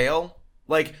not a fail.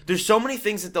 Like there's so many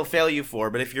things that they'll fail you for,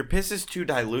 but if your piss is too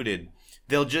diluted,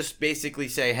 they'll just basically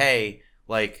say, "Hey,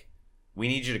 like we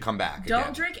need you to come back." Don't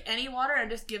again. drink any water and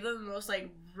just give them the most like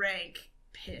rank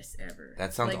piss ever.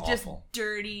 That sounds like, awful. Just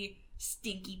dirty,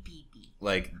 stinky pee pee.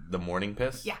 Like the morning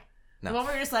piss. Yeah. No. The one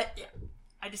where you're just like, yeah,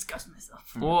 I disgust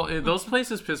myself. Well, those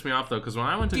places piss me off though, because when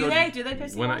I went to Do go, they? Do they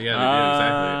piss you off? Yeah,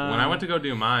 exactly. When I went to go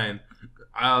do mine,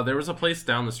 there was a place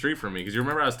down the street from me. Because you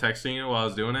remember I was texting you while I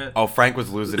was doing it. Oh, Frank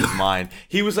was losing his mind.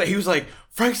 He was like,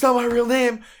 "Frank's not my real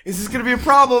name. Is this gonna be a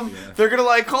problem? Yeah. They're gonna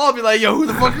like call and be like, 'Yo, who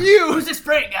the fuck are you?'" Who's this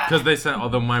Frank guy? Because they sent,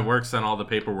 although my work sent all the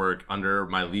paperwork under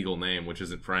my legal name, which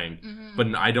isn't Frank, Mm-hmm.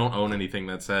 but I don't own anything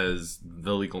that says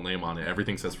the legal name on it.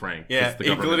 Everything says Frank. 'cause Yeah, the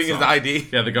government including his sucks. ID.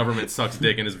 Yeah, the government sucks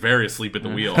dick and is very asleep at the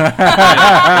wheel.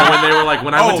 and when they were like,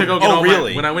 when I went to go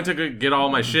get when I went to go get all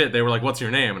my shit, they were like, "What's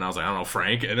your name?" And I was like, "I don't know,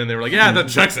 Frank." And then they were like, "Yeah, that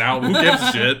checks out. Who gives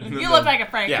a shit?" You look like a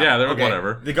Frank. Yeah, they're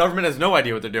whatever. The government has no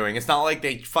idea what they're doing. It's not like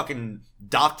they fucking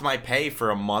docked my pay for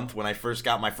a month when I first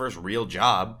got my first real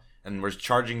job and was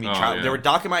charging me child. yeah. They were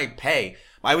docking my pay.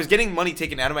 I was getting money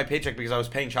taken out of my paycheck because I was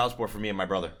paying child support for me and my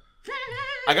brother.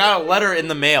 I got a letter in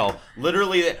the mail,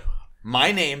 literally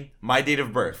my name, my date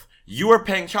of birth. you are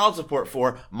paying child support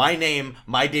for my name,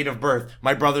 my date of birth,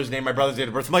 my brother's name, my brother's date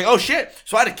of birth. I'm like, oh shit.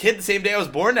 So I had a kid the same day I was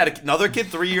born, had another kid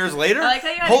 3 years later. I like how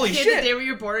you had Holy a kid shit. the day where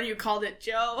you were born and you called it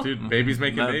Joe. Dude, babies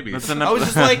making babies. That's an I was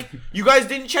just like, you guys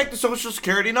didn't check the social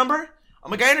security number? I'm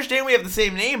like, I understand we have the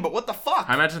same name, but what the fuck?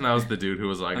 I imagine that was the dude who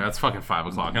was like, that's fucking 5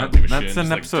 o'clock. I don't give a shit. That's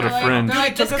And an just, episode like, of Fringe. They're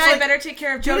like, this It took us, guy like- better take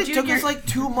care of Joe Dude, Jr. it took us like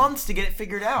 2 months to get it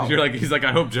figured out. You're like, he's like,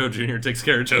 I hope Joe Jr. takes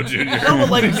care of Joe Jr. No, but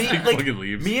like Just, me, fucking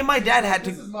leaves. me and my dad had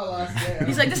This is to, my last day.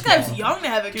 He's like, this guy's young to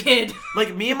have a kid.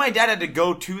 like me and my dad had to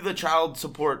go to the child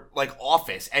support like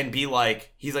office and be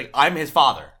like, he's like, I'm his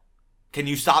father. Can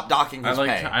you stop docking I his like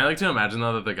pay? I like to imagine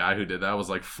though that the guy who did that was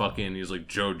like fucking. He's like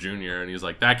Joe Jr. and he's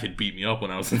like that kid beat me up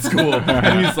when I was in school.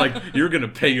 And he's like, you're gonna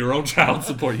pay your own child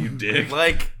support, you dick.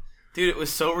 Like, dude, it was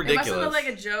so It ridiculous. must have been like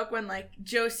a joke when like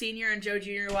Joe Sr. and Joe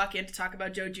Jr. walk in to talk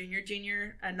about Joe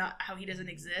Jr. and not how he doesn't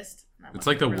exist. That It's must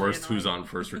like be the really worst annoying. Who's on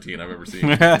First routine I've ever seen.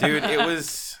 Dude, it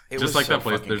was Just like so that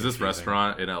place. fucking There's this confusing.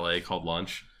 restaurant in LA called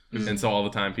Lunch. And so all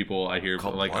the time people I hear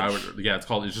Called like Lunch?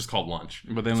 it's just called Lunch.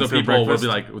 But they so only serve people will breakfast? be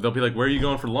like, they'll be like, where are you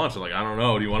going for lunch? I'm like, I don't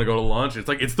know. Do you want to go to lunch? It's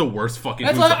like, it's the worst fucking.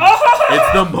 It's Who's like, on- oh!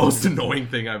 It's the most annoying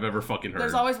thing I've ever fucking heard.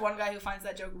 There's always one guy who finds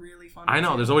that joke really funny. I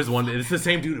know. too. There's always one. It's the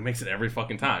same dude who makes it every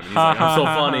fucking time. And he's like, I'm so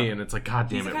funny, and it's like,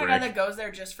 God He's damn the it, kind of guy Rick. that goes there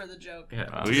just for the joke.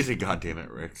 Yeah. We just say, God damn it,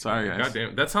 Rick. Sorry, guys. God damn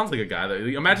it. That sounds like a guy that.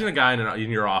 Imagine a guy in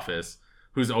your office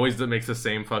who's always makes the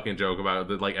same fucking joke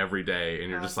about it like every day, and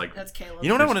you're just like, That's Caleb. You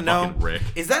know what I want to know? fucking Rick.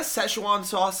 Is that Szechuan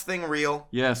sauce thing real?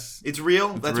 Yes. It's real?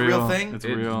 That's a real thing? It's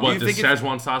real. What, you does think it's-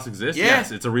 Szechuan sauce exist? Yeah.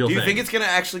 Yes, it's a real Do you thing. think it's going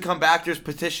to actually come back? There's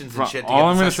petitions and shit to All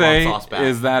I'm get gonna the Szechuan say sauce back.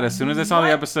 is that as soon as I saw the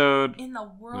What? episode, in the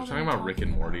world. We're talking about Rick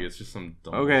and Morty. It's just some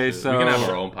dumb Okay, shit. so- we can have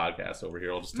our own podcast over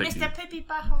here. I'll just take Mr. you.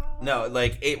 Ep.55. No,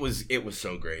 like, it was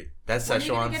so great. That When are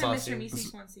you gonna Szechuan get a sauce. Mr.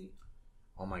 Meeseeks onesie?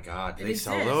 Oh my god, do It they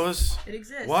sell exists. those? It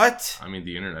exists. What? I mean,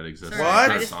 the internet exists. Sorry,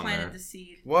 What? I It's just on planted there. the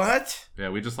seed. What? Yeah,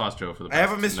 we just lost Joe for the I have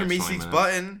a past Mr. next 20 Meeseeks minutes.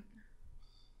 button.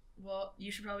 Well,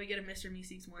 you should probably get a Mr.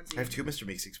 Meeseeks onesie. I have 2 Mr.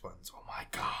 Meeseeks buttons. Oh my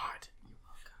god.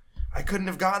 I couldn't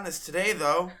have gotten this today,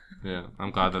 though. Yeah, I'm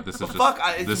glad that this is The just fuck?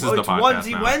 this It's is the podcast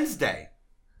Onesie now. Wednesday.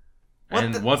 What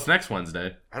And the- what's next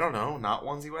Wednesday? I don't know. Not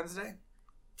Onesie Wednesday?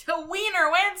 To Wiener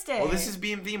Wednesday. Well, this is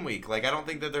Beam Theme Week. Like, I don't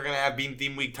think that they're going to have Beam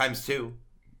Theme Week times 2.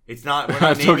 It's not. We're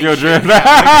not naming Tokyo shit. Drift. Yeah,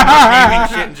 we're not naming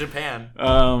shit in Japan.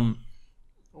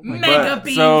 Mega but-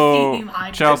 Bean so, theme.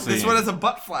 I Chelsea. This one has a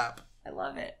butt flap. I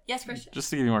love it. Yes, Christian. just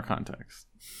to give you more context,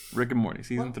 Rick and Morty,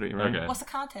 season 3, right? Okay. What's the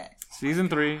context? Season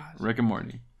 3, Rick and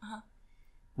Morty. Uh-huh.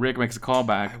 Rick makes a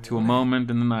callback to a moment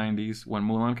in the 90s when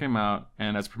Mulan came out,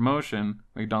 and as promotion,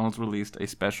 McDonald's released a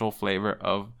special flavor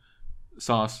of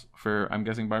sauce for, I'm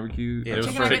guessing, barbecue. Yeah, It was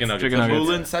Chicken for chicken nuggets. nuggets. Chicken Mulan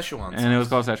nuggets. Szechuan. And it was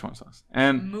called Szechuan sauce.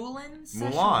 And, Mulan?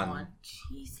 Mulan. Szechuan.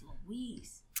 Jeez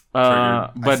Louise.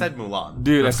 I but, said Mulan.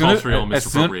 dude, That's as soon as, cultural as, soon,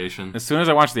 misappropriation. as soon as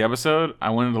I watched the episode, I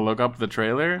wanted to look up the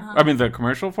trailer. Uh-huh. I mean, the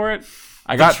commercial for it.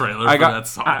 I got trailer I for got, that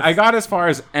sauce. I got as far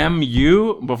as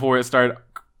MU before it started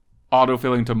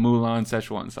autofilling to Mulan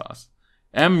Szechuan sauce.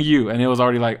 MU, and it was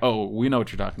already like, oh, we know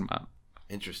what you're talking about.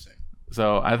 Interesting.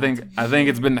 So I think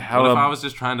it's been What if I hella. was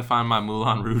just trying to find my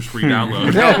Moulin Rouge free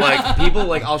download? No, like people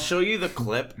like I'll show you the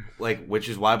clip, like which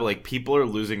is why, but like people are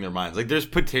losing their minds. Like there's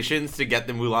petitions to get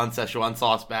the Mulan Szechuan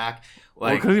sauce back.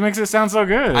 Like Because he makes it sound so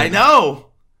good. I know.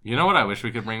 You know what I wish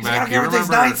we could bring I back? don't Do you care if it takes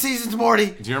remember? 9 seasons, Morty.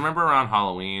 Do you remember around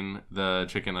Halloween the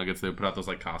chicken nuggets? They would put out those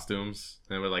like costumes.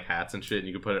 They were like hats and shit, and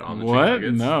you could put it on the chicken What?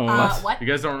 nuggets. No. What? You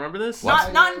guys don't remember this? Not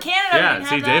in Canada. we Yeah, didn't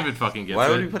see, have that. David fucking gets Why it.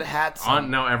 would we put hats On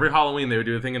no, every Halloween they would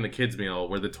do a thing in the kids meal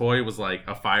where the toy was like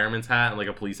a fireman's hat and like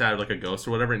a police hat or like a ghost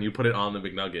or whatever, and you put it on the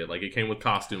McNugget. Like it came with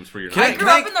costumes for your. Can I night. grew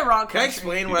up in the wrong Can I country.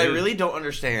 explain You what I did. really don't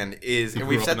understand is, You and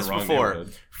grew we've up said in the this wrong before,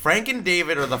 neighborhood. Frank and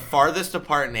David are the farthest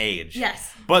apart in age. Yes.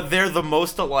 But they're the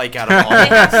most alike out of all They of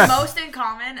have us. the most in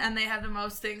common, and they have the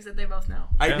most things that they both know.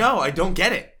 I know, I don't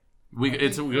get it. We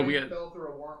get. fell through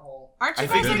a wormhole. Aren't you I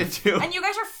guys think like, it too. and you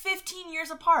guys are 15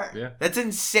 years apart. Yeah. That's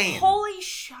insane. Holy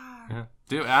shit. Yeah.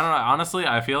 Dude, I don't know. Honestly,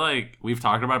 I feel like we've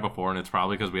talked about it before, and it's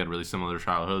probably because we had really similar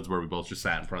childhoods where we both just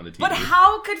sat in front of the TV. But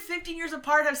how could 15 years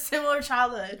apart have similar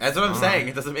childhoods? That's what I'm Alright. saying.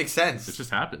 It doesn't make It sense.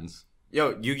 just happens.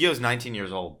 Yo, Yu-Gi-Oh's 19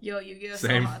 years old. Yo, Yu-Gi-Oh! So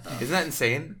Same. hot, though. Isn't that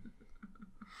insane?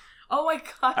 Oh my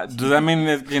god. Does that mean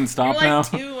it can You were stop like now?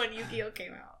 2 when Yu-Gi-Oh!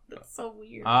 Came out. That's so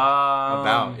weird.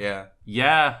 About, yeah.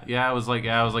 Yeah, it was like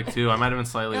 2. I might have been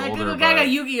slightly You're like, older, Google but Gaga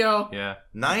Yu-Gi-Oh! yeah.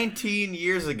 19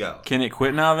 years ago. Can it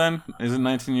quit now then? Isn't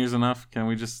 19 years enough? Can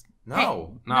we just.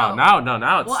 No. No. Now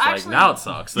it's Well, like actually- now it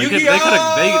sucks. They could Yu-Gi-Oh!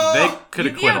 have quit a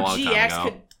Yu-Gi-Oh! long time GX ago.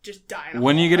 could just die. in a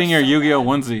When are you hole. getting your That's so Yu-Gi-Oh! bad.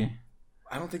 onesie?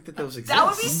 I don't think that those exist. That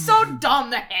would be so dumb.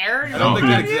 The hair. I don't think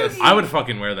that exists. I would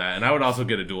fucking wear that, and I would also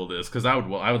get a dual disc because I would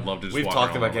love to just. We've walk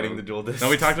talked around about the getting road. the dual disc. No,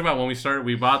 we talked about when we started.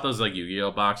 We bought those like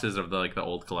Yu-Gi-Oh boxes of the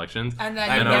old collections. And then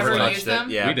I you never never touched used it. them?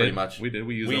 Yeah, we did. pretty much. We did.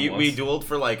 We used We them once. dueled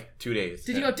for like 2 days.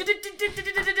 Did you go?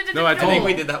 No, I I told think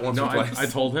we did that once No, or twice. I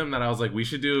told him that I was like, we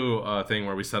should do a thing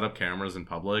where we set up cameras in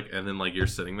public, and then like you're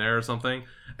sitting there or something,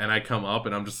 and I come up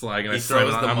and I'm just like, and He I slam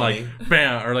it throws on, the I'm money. like,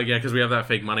 bam, or like yeah, because we have that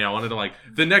fake money. I wanted to like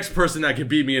the next person that could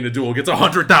beat me in a duel gets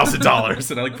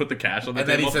 $100,000, and I like put the cash on the And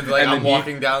then table. he said, like, and I'm then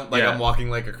walking down, like, yeah. I'm walking,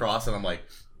 like, across, and I'm like,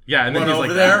 yeah, and then run he's over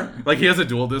like there. like he has a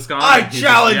dual disc on. I and he's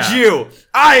challenge just, yeah. you.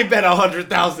 I bet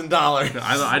 $100,000.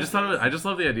 I just thought I just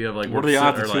love the idea of like What are we're the sit-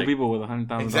 odds or, of two like- people with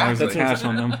 $100,000 Exactly. of cash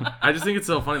on them? I just think it's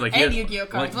so funny. Like And he- Yu-Gi-Oh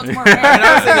cards. like- What's more And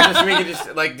I was rare? thinking just we could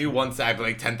just like do one side for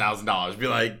like $10,000. Be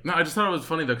like, No, I just thought it was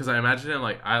funny though because I imagined it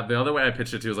like the other way I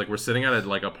pitched it too is like we're sitting at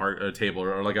a table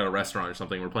or like at a restaurant or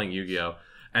something. We're playing Yu-Gi-Oh,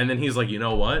 and then he's like, you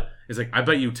know what? He's like, I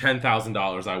bet you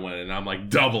 $10,000 I win, and I'm like,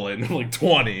 double it, and I'm like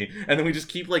 20, and then we just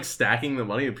keep like stacking the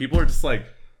money, and people are just like,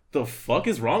 the fuck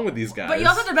is wrong with these guys? But you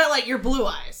also have to bet like your blue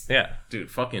eyes. yeah, dude,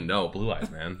 fucking no, blue eyes,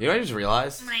 man. you know, I just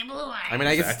realized. My blue eyes. I mean,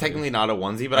 I guess it's Exactly. technically not a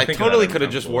onesie, but I I think totally about it could have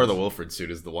every just time wore it the was. Wilfred suit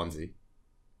as the onesie.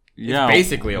 Yeah.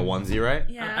 Basically a onesie, right?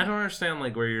 Yeah. I don't understand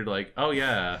like where you're like, oh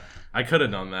yeah, I could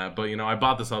have done that, but you know, I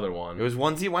bought this other one. It was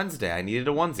onesie Wednesday. I needed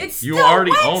a onesie. It's You still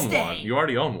already Wednesday. own one. You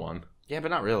already own one. yeah, but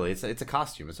not really. It's a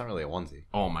costume. It's not really a onesie.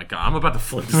 Oh my god, I'm about to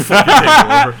flip this fucking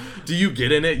table over. Do you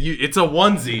get in it? It's a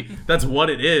onesie. That's what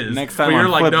it is. Next time but you're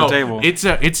on like, Flip the no, Table.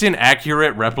 it's an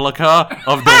accurate replica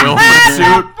of the Wilfred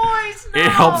suit. Boys, no.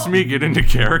 It helps me get into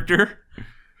character.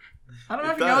 I don't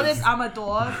know if It you know does. this. I'm a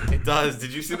dog. It does.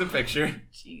 Did you see the picture?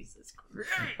 Jesus Christ.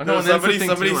 No, and that's the thing,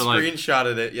 somebody too, where, like-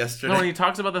 screenshotted it yesterday. No, and he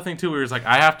talks about the thing too, where he's like,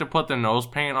 I have to put the nose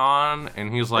paint on,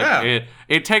 and he's like, Yeah.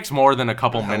 it takes more than a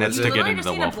couple hell minutes is to it? get Literally into just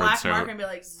the need a Wilfred black suit. marker and be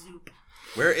like, zoop.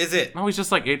 Where is it? No, he's just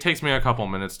like, it takes me a couple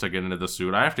minutes to get into the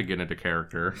suit. I have to get into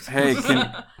character. Hey,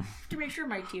 To make sure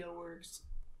my teal works.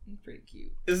 I'm pretty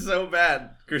cute. It's so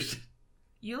bad, Christian.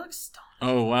 You look stoned.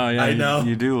 oh wow, yeah, I know.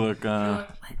 You do look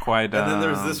quite. And then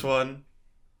there's this one.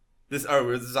 This it's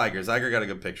Zyger. Zyger got a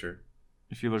good picture.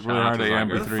 If you look Shout really out hard to at Zyger.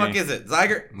 Where the MB3. fuck is it?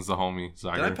 Zyger. It's the homie, Did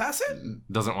I Zyger. pass it?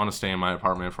 Doesn't want to stay in my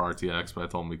apartment for RTX, but I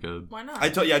told him we could. Why not? I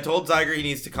told Zyger he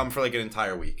needs to come for like an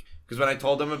entire week because when I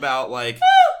told him about like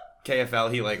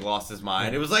KFL, he like lost his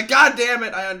mind. It was like, God damn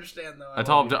it! I understand though. I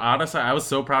told him, honestly, I was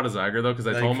so proud of Zyger though, because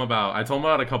I told him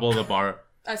about a couple of the bar.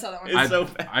 I saw that one. It's so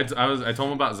bad. I told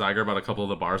him about Zyger about a couple of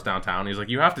the bars downtown. He's like,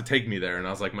 you have to take me there, and I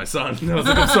was like, my son. I was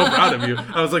like, I'm so proud of you.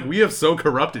 I was like, we have so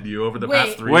corrupted you over the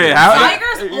past 3 Wait, years. how?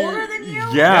 Zyger's older than you?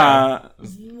 Yeah.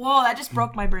 Whoa, that just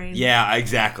broke my brain. Yeah,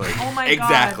 exactly. Oh my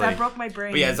exactly. god, that broke my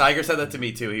brain. But yeah, Zyger said that to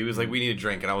me too. He was like, "We need a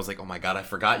drink," and I was like, "Oh my god, I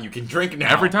forgot you can drink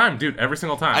now." Every time, dude. Every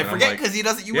single time. I And I'm forget like, because he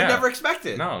doesn't. You yeah. would never expect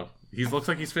it. No, he looks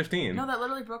like he's 15. No, that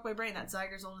literally broke my brain. That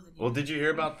Zyger's older than you. Well, did you hear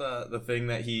about the thing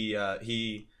that he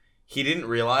didn't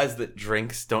realize that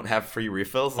drinks don't have free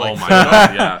refills? Oh Like, my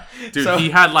god, yeah. Dude, So- he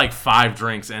had like 5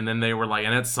 drinks, and then they were like,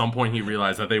 and at some point he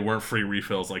realized that they weren't free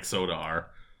refills like soda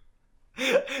are. and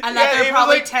Yeah, that he they're was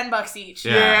probably like- $10 each.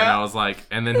 Yeah, Yeah. and I was like,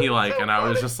 and then he like, So and I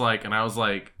was funny. just like, and I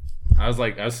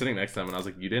was sitting next to him, and I was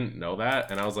like, you didn't know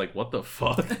that? And I was like, what the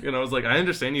fuck? And I was like, I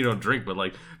understand you don't drink, but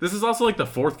like, this is also like the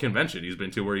 4th convention he's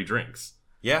been to where he drinks.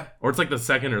 yeah. Or it's like the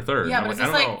 2nd or 3rd. Yeah, And but I'm is like, this I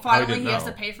don't know like how finally didn't he has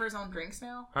know. to pay for his own drinks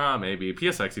now? Maybe.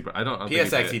 PSX, I don't think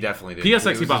PSX, he he did. definitely did. PSX, It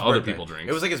was he bought his other birthday. people drinks.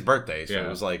 It was like his birthday, so Yeah. it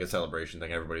was like a celebration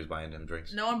thing. Everybody's buying him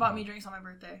drinks. No one bought me drinks on my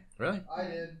birthday. Really? I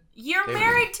did. You're They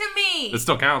married to me! It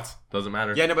still counts. Doesn't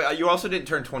matter. Yeah, no, but you also didn't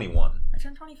turn 21. I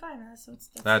turned 25, man.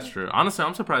 That's true. Honestly,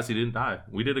 I'm surprised he didn't die.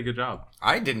 We did a good job.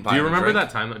 I didn't buy Do you him a remember drink.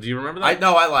 that time? Do you remember that?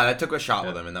 I lied. I took a shot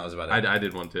with him, and that was about it. I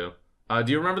did one too. Do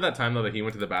you remember that time though that he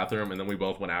went to the bathroom and then we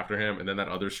both went after him and then that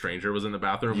other stranger was in the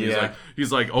bathroom? Yeah.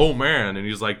 He's like, oh man, and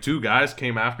he's like, 2 guys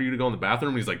came after you to go in the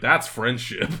bathroom. And he's like, that's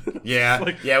friendship. Yeah,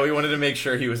 Like- yeah. We wanted to make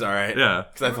sure he was all right. Yeah.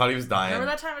 because I thought he was dying.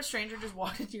 Remember that time a stranger just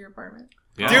walked into your apartment?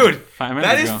 Yeah. Dude, 5 minutes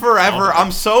that is ago. forever.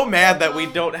 I'm so mad that we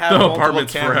don't have The multiple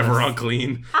apartment's cameras. forever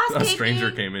unclean. A Housekeeping.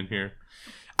 stranger came in here.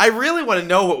 I really want to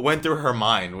know what went through her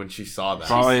mind when she saw that.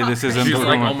 Probably this isn't She's the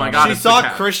like, room oh my I God, She it's saw the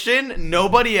cat. Christian,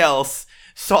 nobody else,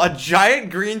 saw a giant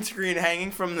green screen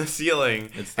hanging from the ceiling,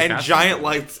 It's the and casting giant table.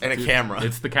 lights and a camera.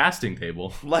 It's the casting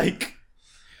table. Like,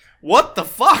 what the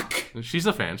fuck? She's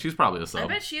a fan. She's probably a I sub.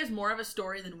 bet she has more of a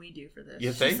story than we do for this. You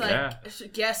She's think? like, Yeah.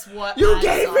 guess what? You I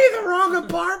gave saw. me the wrong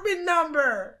apartment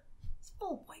number. It's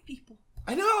full of white people.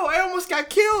 I know, I almost got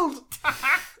killed.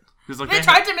 She's like, They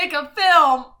tried to make a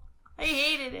film. I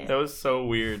hated it. That was so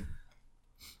weird.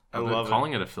 I love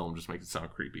calling it a film just makes it sound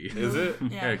creepy. Is it?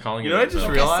 Yeah, calling You it know a what I just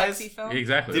film. realized? Sexy film?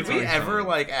 Exactly. Did that's we what I'm ever saying.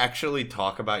 like actually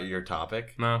talk about your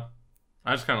topic? No.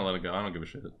 I just kind of let it go. I don't give a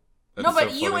shit. That's No, but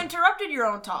so you funny. interrupted your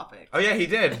own topic. Oh yeah, he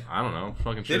did. I don't know.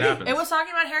 Fucking shit Did he? happens. It was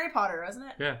talking about Harry Potter, wasn't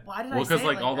it? Yeah. Why did Well, I say because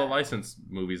like it all the that? licensed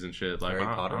movies and shit. Like Harry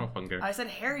I Potter? don't fucking care. I said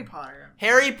Harry Potter.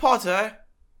 Harry Potter.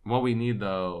 What we need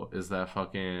though is that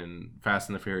fucking Fast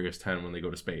and the Furious 10 when they go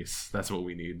to space. That's what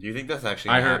we need. Do you think that's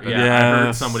actually? I gonna heard. happen? Yeah, I heard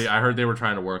Yes. somebody. I heard they were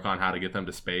trying to work on how to get them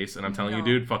to space, and I'm telling you, No.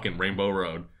 dude, fucking Rainbow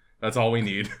Road. That's all we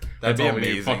need. That'd That's be all we need.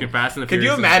 amazing. Fucking Fast and the Could Furious.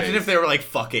 you in imagine space. if they were like,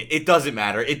 "Fuck it, it doesn't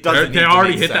matter. It doesn't." They need to already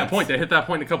make hit that sense." point. They hit that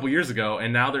point a couple years ago,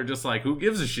 and now they're just like, "Who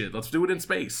gives a shit? Let's do it in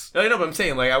space." No, I know, but I'm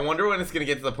saying, like, I wonder when it's gonna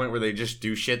get to the point where they just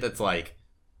do shit that's like,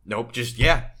 nope, just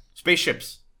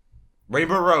spaceships,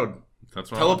 Rainbow Road,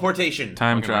 That's what teleportation.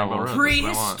 Time Fucking travel. Rainbow Road. That's what I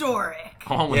want. Prehistoric.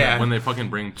 Oh, when they fucking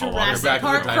bring Paul Walker Jurassic back to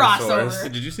Park the time. crossover.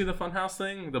 Did you see the Funhouse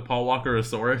thing? The Paul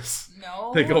Walker-osaurus?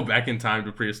 No. They go back in time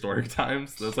to prehistoric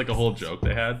times. That's like a whole joke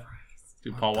they had.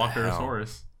 Dude, Paul the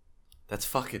Walker-osaurus. That's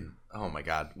fucking. Oh my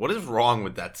god, what is wrong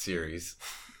with that series?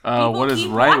 People What is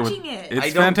keep right with watching it. it's I don't get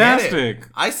it. fantastic.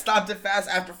 I stopped at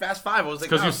after Fast 5. I was like,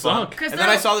 Because "Oh, you it's fun." suck. Because And then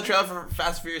I saw the trailer for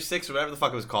Fast and Furious 6 or whatever the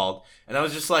fuck it was called, and I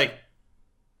was just like,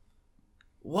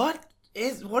 what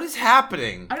is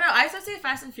happening? I don't know. I associate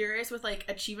Fast and Furious with like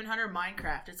Achievement Hunter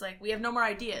Minecraft. It's like we have no more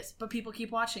ideas, but people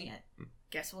keep watching it.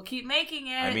 Guess we'll keep making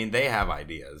it. I mean, they have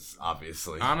ideas,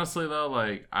 obviously. Honestly though,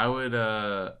 like I would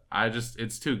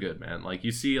it's too good, man. Like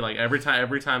you see like every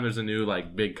time there's a new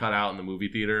like big cutout in the movie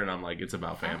theater and I'm like, it's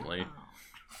about family.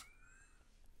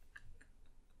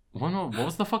 What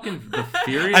was the fucking the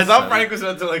Furious? I thought 7? Frank was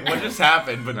about to like, what just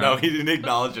happened? But no, he didn't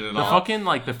acknowledge it at The all. fucking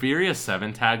like the Furious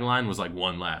 7 tagline was like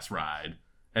one last ride.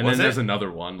 And Was then there's it?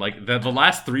 another one. Like the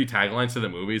last 3 taglines to the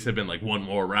movies have been like one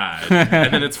more ride.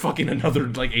 And then it's fucking another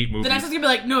like 8 movies. the next one's gonna be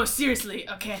like, no, seriously.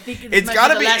 Okay, I think It's might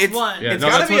gotta the be- last it's- one. Yeah, It's no,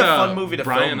 gotta that's be what, a fun movie to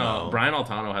Brian, film, though. Brian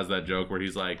Altano has that joke where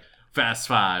he's like, Fast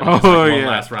 5, and Oh, it's like one yeah.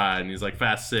 last ride, and he's like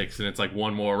Fast 6, and it's like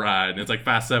one more ride, and it's like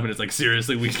Fast 7, it's like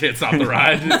seriously, we can't stop the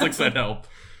ride, and it's like send help.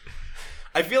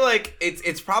 I feel like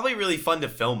it's probably really fun to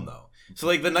film though. So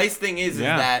like the nice thing is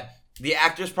Yeah. that the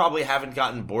actors probably haven't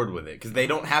gotten bored with it because they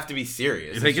don't have to be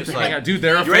serious. They It's get just to hang like, out, dude.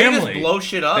 They're a you ready to family. just blow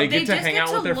shit up? They get to just hang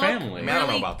out with their look family. I mean, I don't know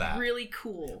really, about that. Really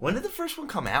cool. When did the first one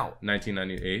come out?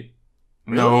 1998.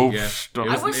 No, Yeah. stop. It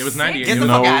I was was sick. 98. Get the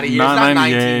No, fuck out of here! not It's not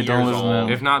 98, 19 don't years listen to old.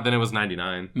 him. If not, then it was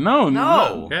 99. No,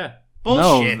 No. Yeah,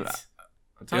 Bullshit. No.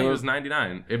 I'm telling you, it was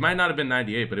 99. It might not have been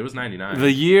 98, but it was 99.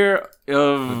 The year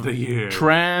of The year.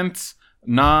 Trent,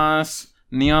 Nas,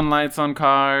 neon lights on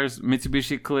cars,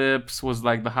 Mitsubishi Eclipse was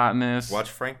like the hotness.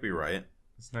 Watch Frank be right.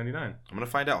 It's 99. I'm gonna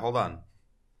find out. Hold on.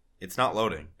 It's not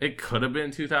loading. It could have been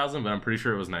 2000, but I'm pretty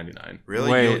sure it was 99. Really?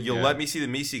 Wait. You'll Yeah. let me see the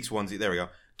Meeseeks ones. There we go.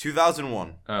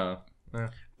 2001. Yeah.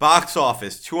 Box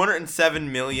office, $207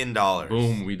 million.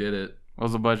 Boom, we did it. What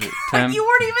was the budget? 10? You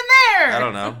weren't even there. I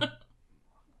don't know.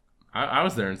 I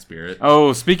was there in spirit.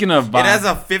 Oh, speaking of It box, has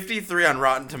a 53 on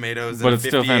Rotten Tomatoes But and it's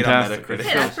still 58 on fantastic. Metacritic.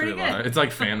 Yeah, that's pretty good. It's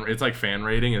like fan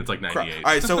rating, and it's like 98.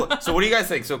 All right, so what do you guys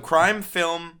think? So crime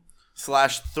film /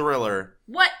 thriller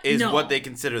What? is No. what they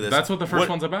consider this. That's what the first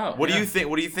one's about. What do Yeah. you think?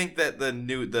 What do you think that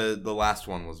the last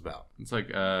one was about? It's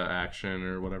like action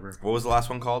or whatever. What was the last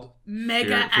one called?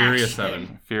 Mega Furious action.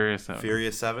 7. Furious 7.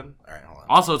 Furious 7. All right, hold on.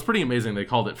 Also, it's pretty amazing they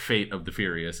called it Fate of the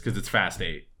Furious because it's Fast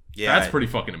 8. Yeah, That's pretty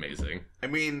fucking amazing. I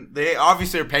mean, they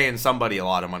obviously are paying somebody a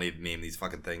lot of money to name these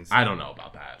fucking things. I don't know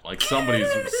about that. Like somebody.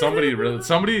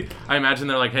 I imagine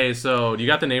they're like, hey, so you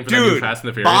got the name for that new Dude, Fast and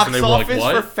the Furious, box and they were like, office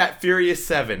what? for Furious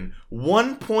 7,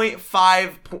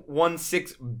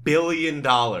 $1.516 billion.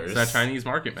 It's that Chinese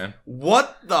market, man.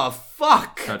 What the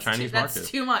fuck? It's that Chinese That's market.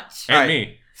 too much. And Alright.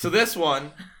 me. So this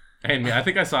one And me. I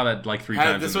think I saw that like 3 has,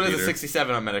 times. this in one the has a theater.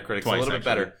 67 on Metacritic, so a Twice, little bit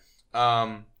better.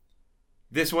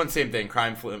 This one, same thing,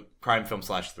 crime film /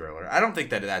 thriller. I don't think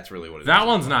that's really what it is. That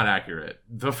one's not accurate.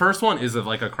 The first one is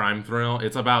like a crime thrill.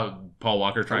 It's about Paul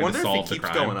Walker I trying wonder to if solve it the keeps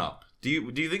crime. going up. Do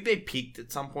you think they peaked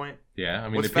at some point? Yeah, I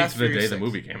mean, What's they peaked Fast the day Furious the 6?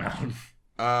 movie came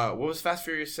out. What was Fast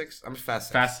Furious 6? I'm Fast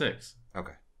 6. Fast 6.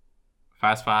 Okay.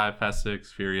 Fast 5, Fast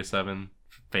 6, Furious 7,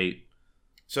 Fate.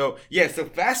 So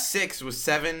Fast 6 was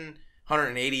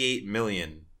 788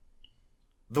 million.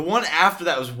 The one after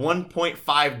that was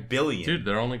 1.5 billion. Dude,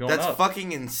 they're only going That's up.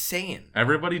 fucking insane.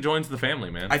 Everybody joins the family,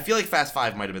 man. I feel like Fast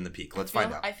 5 might have been the peak. Let's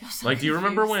find out. I feel so Like, do you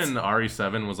remember confused. when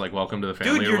RE7 was like, welcome to the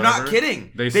family Dude, or you're whatever? not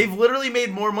kidding. They- They've literally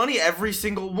made more money every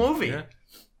single movie. Yeah.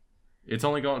 It's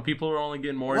only going. People are only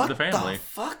getting more What into the family. the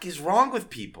fuck is wrong with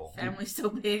people? Family's so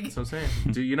big. That's what I'm saying.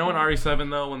 Do you know in RE7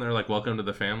 though, when they're like, "Welcome to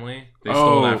the family," they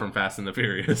stole that from Fast and the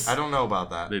Furious. I don't know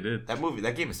about that. They did.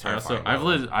 That game is terrifying.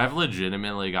 I've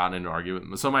legitimately gotten into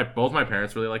argument. So both my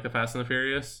parents really like the Fast and the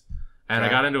Furious, and Okay. I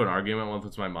got into an argument once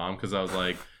with my mom because I was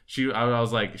like. She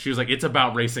was like, it's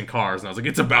about racing cars, and I was like,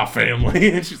 it's about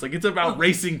family, and she's like, it's about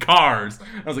racing cars.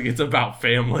 I was like, it's about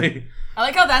family. I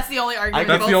like how that's the only argument.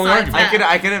 That's both the only sides argument.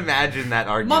 have. I can imagine that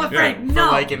argument Mother Frank, for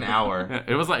no. like an hour. Yeah,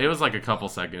 it was like a couple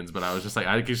seconds, but I was just like,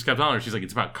 I just kept on her. She's like,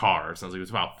 it's about cars. And I was like,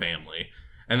 it's about family.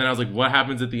 And then I was like, what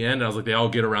happens at the end? And I was like, they all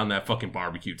get around that fucking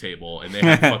barbecue table, and they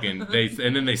have fucking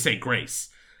and then they say grace,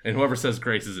 and whoever says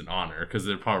grace is an honor because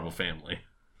they're part of a family.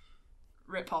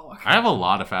 Rip Paul Walker. I have a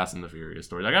lot of Fast and the Furious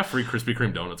stories. I got free Krispy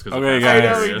Kreme donuts because Okay, of Fast I and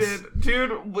know the he Furious. did.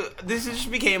 Dude, this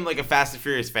just became like a Fast and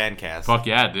Furious fan cast. Fuck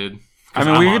yeah, dude. I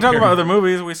mean, we can talk about other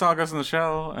movies. We saw Ghost in the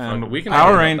Shell and we can Power talk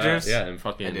about Rangers. that. Yeah, and I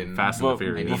fucking didn't. Fast and But the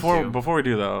Furious. before we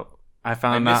do though, I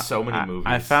found I out missed so many movies.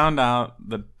 I found out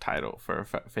the title for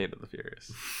Fate of the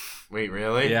Furious. Wait,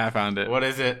 really? Yeah, I found it. What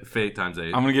is it? Fate times 8.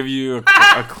 I'm gonna give you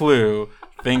a clue.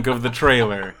 Think of the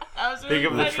trailer, That was really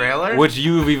Think of the funny. trailer? which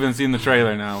you've even seen the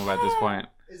trailer now at this point.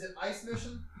 Is it Ice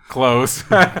Mission? Close.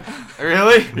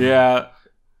 Really? Yeah.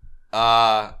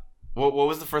 What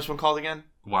was the first one called again?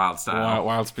 Wild Style.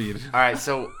 Wild Speed. All right,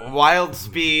 so Wild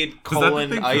Speed, Is that the thing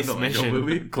from Ice the Lego Mission.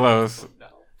 movie? Close.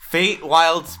 Fate,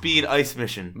 Wild Speed, Ice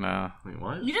Mission. No. Wait,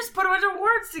 what? You just put a bunch of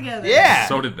words together. Yeah.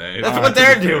 So did they. That's what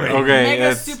they're doing. Okay,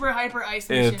 Mega it's super hyper ice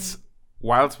mission. it's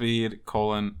Wild Speed,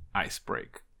 Ice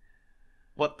Break.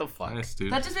 What the fuck? Nice,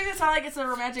 dude. That just makes it sound like it's a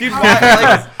romantic Dude,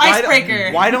 comedy.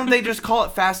 Icebreaker. Why don't they just call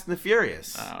it Fast and the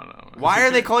Furious? I don't know. Why are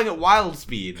they calling it Wild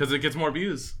Speed? Because it gets more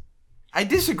views. I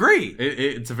disagree.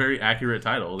 It's a very accurate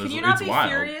title. Can There's- you not it's be wild.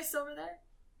 furious over there?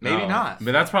 Maybe No. not.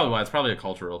 But that's probably why. It's probably a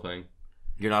cultural thing.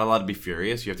 You're not allowed to be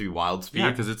furious. You have to be Wild Speed. Yeah,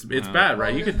 because it's bad,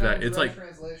 right? You could. It's like.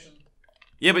 translation.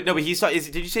 Yeah, but no, but he saw.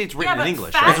 Did you say it's written in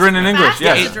English? Fast, Right? It's written in English, Fast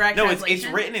yes. is a direct No, it's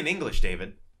translation. written in English,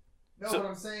 David. No, So- what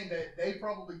I'm saying that they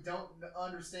probably don't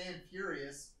understand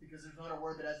furious because there's not a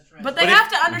word that has a translation. But they But have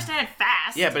to understand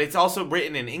fast. Yeah, but it's also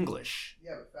written in English.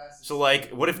 Yeah, but fast. So, like,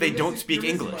 what if they You're don't missing- speak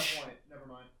you're missing my English? point. Never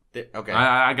mind. Okay.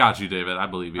 I got you, David. I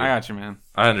believe you. I got you, man.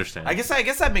 I understand. I guess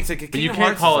that makes it. but you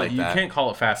can't call it. You can't call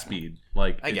it fast speed.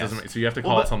 Like I it guess. doesn't. So you have to Well,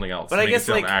 call but- it something else. But to I make guess it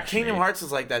sound like action-y. Kingdom Hearts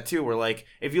is like that too, where like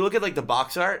if you look at like the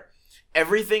box art,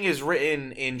 everything is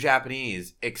written in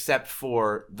Japanese except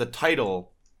for the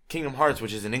title Kingdom Hearts,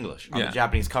 which is in English on Yeah. the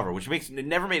Japanese cover, which makes it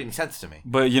never made any sense to me.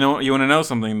 But you know, you want to know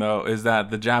something though, is that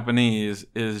the Japanese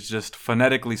is just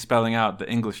phonetically spelling out the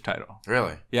English title.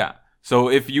 Really? Yeah. So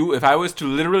if I was to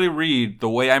literally read the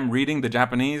way I'm reading the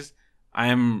Japanese,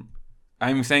 I'm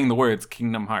saying the words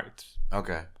Kingdom Hearts.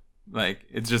 Okay. Like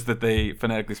it's just that they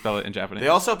phonetically spell it in Japanese. They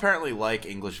also apparently like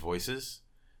English voices.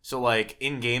 So like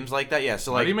in games like that, yeah.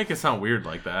 So Why like do you make it sound weird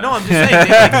like that? no, I'm just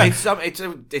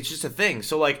saying it's just a thing.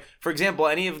 So like for example,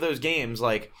 any of those games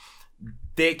like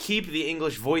they keep the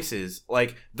English voices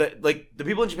like the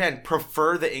people in Japan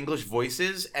prefer the English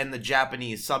voices and the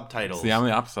Japanese subtitles See, I'm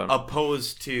the opposite.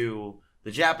 opposed to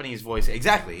the Japanese voice.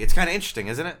 Exactly. It's kind of interesting,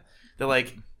 isn't it? They're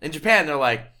like in Japan, they're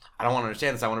like, I don't want to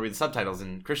understand this. I want to read the subtitles.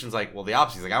 And Christian's like, well, the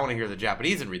opposite. He's like, I want to hear the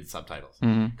Japanese and read the subtitles.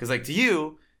 Mhm. Because like to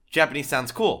you, Japanese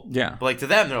sounds cool. Yeah. But like to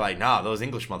them, they're like, nah, those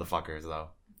English motherfuckers though.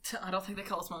 I don't think they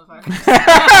call us motherfuckers.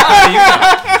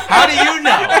 How do you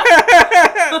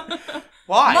know?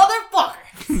 Why?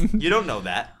 Motherfucker! You don't know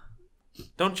that.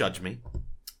 Don't judge me.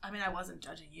 I mean, I wasn't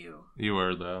judging you You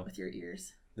were though. with your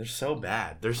ears. They're so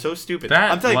bad. They're so stupid. That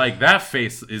I'm telling like that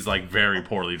face is like very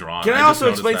poorly drawn. Can I just also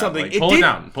noticed explain that. something? Like, It pull it didn't-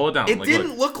 down. Pull it down. it Like,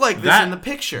 didn't look like this that- in the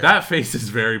picture. That face is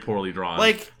very poorly drawn.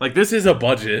 Like this is a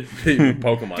budget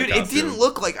Pokemon. Dude, it costume. didn't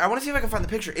look like. I want to see if I can find the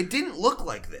picture. It didn't look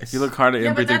like this. If you look hard at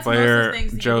Yeah, but MP3 that's most of the player,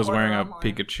 things that you Joe's order wearing a online.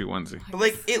 Pikachu onesie. but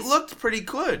like, it looked pretty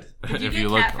good. Did you if get you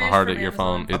look catfish hard from at your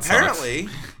Amazon? phone, it Apparently,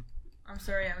 I'm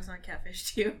sorry, Amazon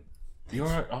catfished you.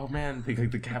 You're oh man, they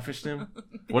like the catfished him.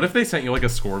 What if they sent you like a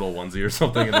Squirtle onesie or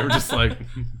something, and they were just like,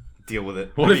 deal with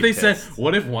it. what I'd if be they sent? pissed.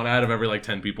 What if one out of every like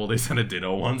 10 people they sent a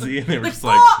Ditto onesie, and they were Like, just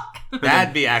like, fuck!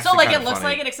 That'd be actually So like kinda it looks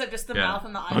funny. like it, except just the yeah, mouth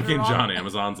and the eyes. fucking are John wrong.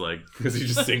 Amazon's like because he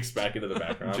just sinks back into the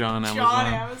background. John John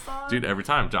Amazon. Amazon. Dude, every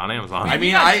time John Amazon. I mean,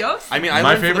 You got I jokes? I My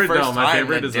learned favorite- for the first no, my time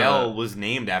favorite that is, Dell was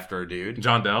named after a dude.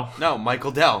 John Dell. No,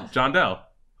 Michael Dell. John Dell.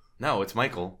 No, it's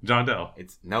Michael. John Dell.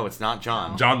 It's not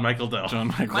John. John Michael Dell. John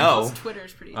Michael. Michael's No.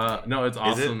 Twitter's pretty. No, it's Is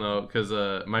awesome it? though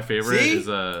because my favorite See? is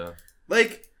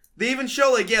Like they even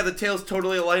show like the tail's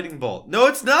totally a lightning bolt. No,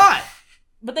 it's not.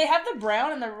 But they have the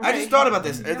brown and the red. I just thought about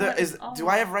this. You know what? Do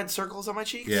I have red circles on my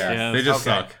cheeks? yeah, Yeah, they just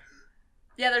okay. suck.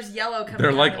 Yeah, there's yellow coming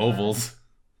They're out like of ovals.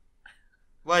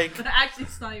 Like, Actually,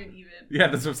 it's not even even. Yeah,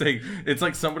 that's what I'm saying. It's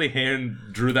like somebody hand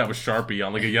drew that with Sharpie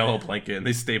on like a yellow blanket and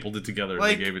they stapled it together and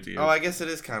they gave it to you. Oh, I guess it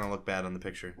is kind of look bad on the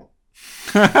picture.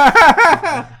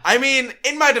 I mean,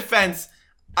 in my defense,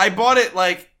 I bought it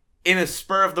like in a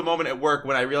spur of the moment at work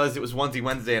when I realized it was Onesie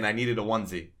Wednesday and I needed a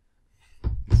onesie.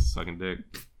 Sucking dick.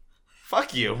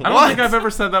 Fuck you. I don't think I've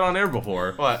ever said that on air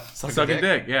before. What? Sucking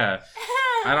dick, yeah.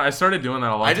 I started doing that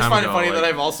a long time ago. I just find it funny that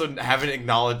I've also haven't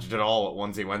acknowledged at all what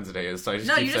Onesie Wednesday is, so I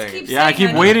just keep saying it. Yeah, I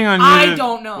keep waiting on you. I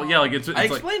don't know. Well, yeah, like it's I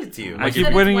explained it to you. I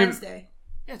keep waiting. Wednesday.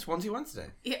 Yeah, it's Onesie Wednesday.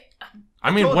 Yeah.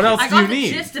 I mean, what you. else I do you got the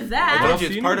need? gist of I that. What told else you,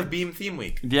 do it's you part need? of Beam Theme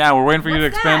Week. Yeah, we're waiting for you to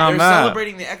What's expand that? on They're that.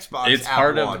 celebrating the Xbox It's app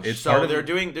part of- launch. it's so part of-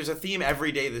 there's a theme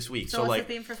every day this week. So So what's like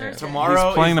the theme for Thursday? tomorrow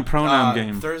He's playing is, the pronoun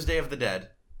game. Thursday of the Dead.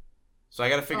 So I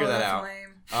got to figure that that's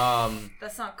out. Lame.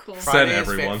 That's not cool. Said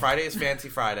everyone. Friday is Fancy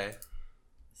Friday.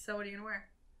 So what are you gonna wear?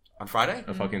 On Friday?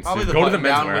 A fucking Probably suit. the Go to the button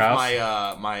men's down with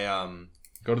warehouse.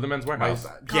 Go to the men's my warehouse.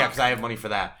 yeah, because I have money for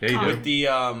that. Yeah, you do. With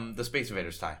the Space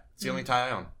Invaders tie. It's the only tie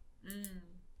I own.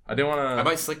 I didn't want I to.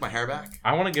 might slick my hair back.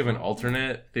 I want to give an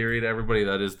alternate theory to everybody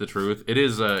that is the truth. It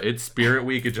is it's Spirit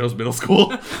Week at Joe's Middle School.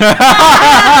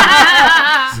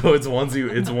 So it's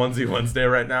onesie Wednesday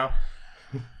right now.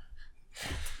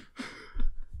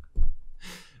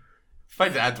 If my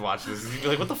dad's watching this, he'd be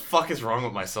like, "What the fuck is wrong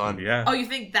with my son?" Yeah. Oh, you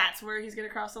think that's where he's gonna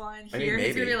cross the line? I Here, mean,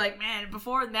 he's gonna maybe. be like, man,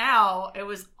 before now, it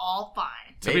was all fine.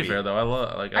 To be Maybe. fair though,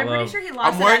 I'm pretty sure he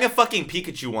lost. I'm wearing a fucking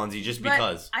Pikachu onesie just but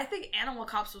because. I think Animal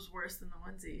Cops was worse than the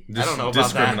onesie. I don't know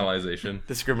about that. discriminalization.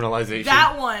 Discriminalization.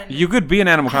 That one. You could be an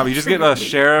animal cop. You just get a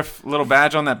sheriff little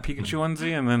badge on that Pikachu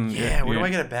onesie, and then Yeah, where do I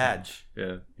get a badge?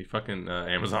 Yeah, you fucking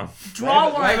Amazon. Draw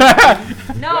Do I one. have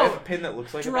a No. pin that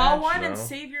looks like a Draw badge? one No. and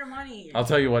save your money. I'll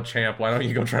tell you what, champ. Why don't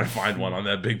you go try to find one on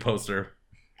that big poster?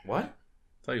 What?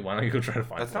 Tell you, why don't you go try to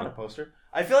find That's one? not a poster.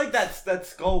 I feel like that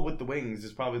skull with the wings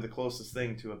is probably the closest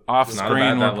thing to a. Off Not a screen,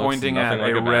 bad- we're that looks pointing at nothing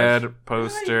like a a badge. red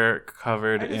poster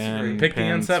covered I disagree. in Pick the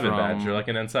pins N7 from badge. You're like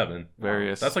an N7.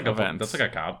 various That's like events. that's like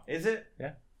a cop. Is it?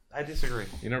 Yeah. I disagree.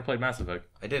 You never played Mass Effect.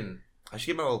 I didn't. I should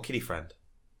get my little kitty friend.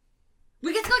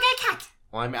 We get to go get a cat.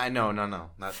 Well, I mean, I know, no.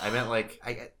 Not, I meant like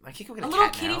I can't go get A a little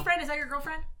cat kitty now. friend? Is that your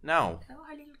girlfriend? No. Oh,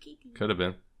 her little kitty. Could have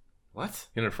been. What?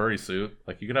 In a furry suit.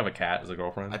 Like you could have a cat as a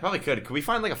girlfriend. I probably could. Could we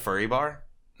find like a furry bar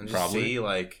and just Probably. see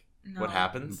like No. what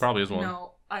happens? Probably is one.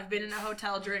 No, I've been in a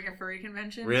hotel during a furry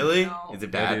convention. Really? No. Is it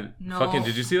Yeah, bad? dude. No. Fucking,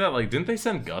 did you see that? Like, didn't they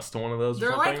send Gus to one of those or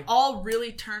They're something? like all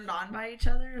really turned on by each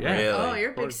other. Yeah. Like, Really? oh, you're a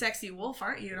Of big course. sexy wolf,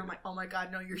 aren't you? And I'm like, oh my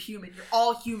god, no, you're human. You're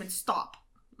all human. Stop.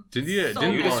 Did you? So Didn't Are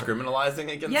you you? bad.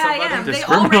 discriminalizing against Yeah, I somebody? am. They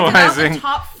all rented out the Discriminalizing.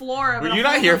 top floor of Were a you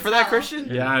not whole here for that, hotel. Christian?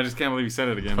 Yeah, I just can't believe you said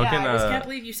it again. Fuck. Yeah, Fucking, I just uh, can't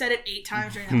believe you said it 8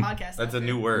 times during the podcast. That's a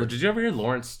new Well, word. did you ever hear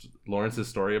Lawrence's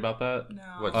story about that? No.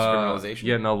 What? Discriminalization?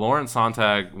 Yeah, no. Lawrence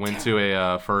Sontag went to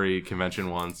a furry convention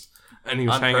once, and he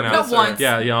was On hanging purpose, out. Not once.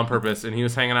 Yeah, on purpose. And he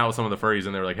was hanging out with some of the furries,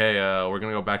 and they were like, "Hey, we're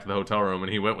gonna go back to the hotel room."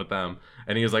 And he went with them,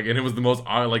 and he was like, and it was the most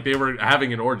like they were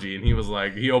having an orgy, and he was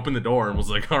like, he opened the door and was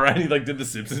like, "All right." He like did the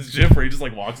Simpsons shit where he just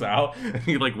like walks out, and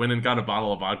he like went and got a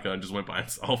bottle of vodka and just went by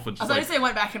himself and I just thought you like. say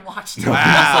went back and watched. Just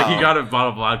like he got a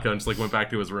bottle of vodka and just like went back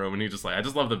to his room, and he just like I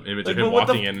just love the image Like, of him but what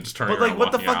the- walking in and just turning But like, around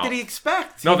what the walking fuck out. did he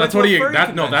expect? No, He that's went what to a he. furry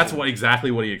That's convention. what exactly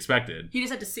what he expected. He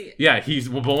just had to see it. Yeah,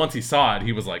 but once he saw it,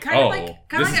 he was like, Kind "Oh, of like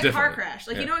this is a different." car crash.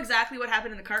 Like Yeah. you know exactly what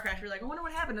happened in the car crash. You're like, I wonder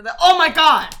what happened to that. Oh my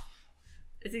god!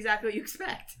 It's exactly what you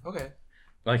expect. Okay.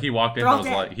 Like he walked in They're and all was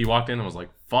dead. like, he walked in and was like,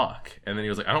 "Fuck," and then he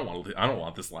was like, I don't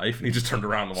want this life," and he just turned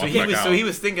around and walked back out. So he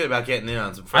was thinking about getting in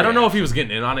on some furry I don't know if action. he was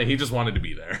getting in on it. He just wanted to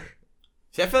be there.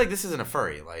 See, I feel like this isn't a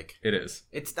furry. Like, It is.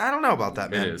 it's. I don't know about that,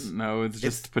 man. It is. No, it's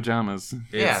just pajamas.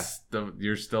 Yeah.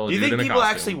 You're still. Do you a dude think in a people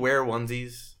costume. actually wear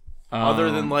onesies? Other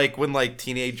than like when like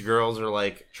teenage girls are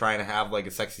like trying to have like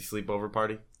a sexy sleepover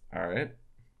party? All right.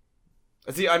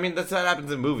 See, I mean, that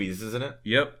happens in movies, isn't it?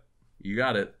 Yep. You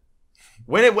got it.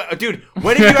 When have you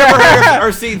ever heard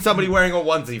or seen somebody wearing a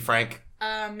onesie, Frank?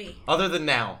 Me. Other than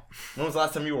now. When was the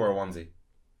last time you wore a onesie?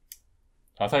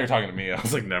 I thought you were talking to me. I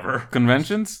was like, never.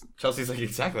 Conventions? Chelsea's like,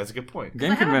 exactly, that's a good point.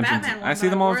 Game I have a conventions. Batman one, I see but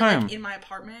them all wore the it, time. Like, in my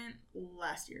apartment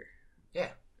last year. Yeah.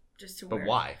 Just to But wear.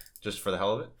 why? Just for the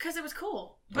hell of it? Because it was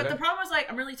cool. But Okay. the problem was like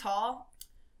I'm really tall,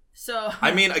 so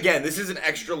I mean, again, this is an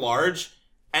extra large,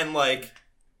 and like,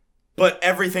 but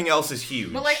everything else is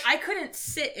huge. But like I couldn't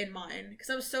sit in mine because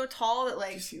I was so tall that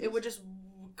like you see it this? would just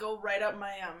go right up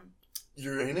my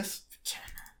Uranus?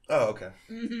 Oh, okay.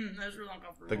 that was really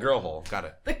uncomfortable. The girl hole. Got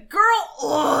it. The girl.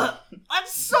 Ugh, I'm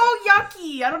so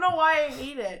yucky. I don't know why I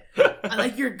hate it. I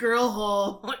like your girl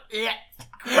hole. Yeah.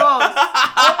 Gross. Oh my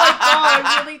god,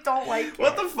 I really don't like it.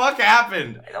 What the fuck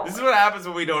happened? I don't This is like what happens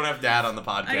when we don't have dad on the I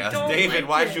podcast. don't David, like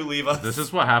why'd it. you leave us? This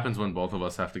is what happens when both of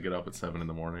us have to get up at 7 in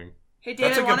the morning. Hey,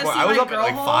 That's David, a want good to point. see I was my up at girl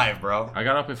like hole? 5, bro. I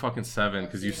got up at fucking 7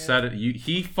 because you set it.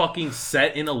 He fucking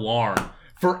set an alarm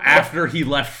for after he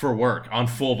left for work on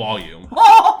full volume.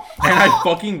 And I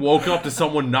fucking woke up to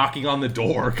someone knocking on the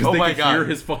door because Oh they my could God. hear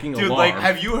his fucking Dude, alarm. like,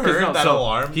 have you 'Cause heard that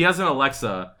alarm? He has an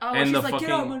Alexa, Oh, and she's the like, fucking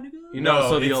 "Get up, my nigga." No,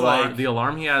 so the it's alarm like- the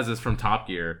alarm he has is from Top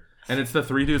Gear, and it's the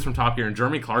 3 dudes from Top Gear, and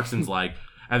Jeremy Clarkson's like,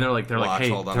 and they're like, Watch, hey,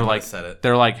 hold on, they're I'm like, gonna set it.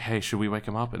 they're like, hey, should we wake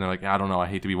him up? And they're like, I don't know, I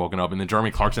hate to be woken up. And then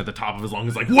Jeremy Clarkson at the top of his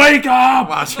lungs is like, wake up,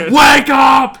 Watch it. wake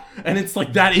up, and it's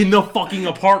like that in the fucking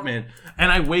apartment.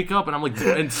 And I wake up and I'm like,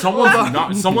 and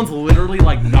someone's literally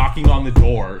like knocking on the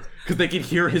door because they can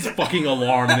hear his fucking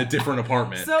alarm in a different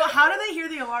apartment. So how do they hear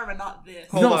the alarm and not this?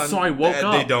 Hold on. So I woke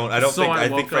up. They don't. I don't So think. I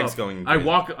think woke Frank's up. going. I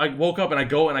woke up and I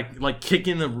go and I like kick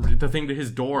in the thing to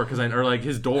his door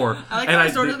his door. I like and how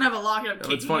his door doesn't have a lock. And I'm It's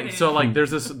kicking funny. it in. So like,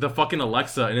 there's the fucking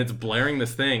Alexa and it's blaring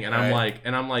this thing, and I'm Right.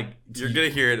 like, You're gonna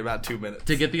hear it in about 2 minutes.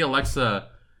 to get the Alexa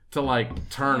to like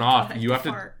turn Oh, off, God, you have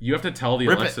fart. to tell the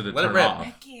Rip it. Alexa to Let it turn rip. off.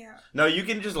 I can't. No, you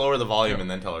can just lower the volume and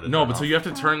then tell her to. No, turn but so off. you have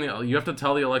to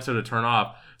tell the Alexa to turn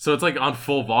off. So it's like on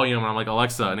full volume, and I'm like,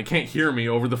 Alexa, and it can't hear me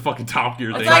over the fucking Top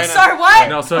Gear thing. It's like, sorry, what?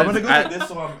 No, so I'm gonna it's go like this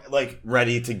so I'm like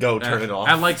ready to go turn it off.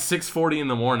 At like 6:40 in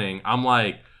the morning, I'm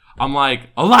like,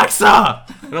 Alexa!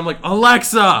 And I'm like,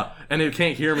 Alexa! And it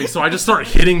can't hear me, so I just start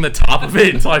hitting the top of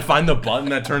it until I find the button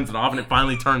that turns it off, and it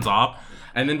finally turns off.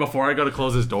 And then before I go to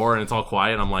close his door and it's all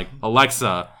quiet, I'm like,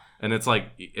 Alexa. And it's like,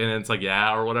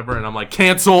 yeah, or whatever. And I'm like,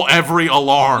 cancel every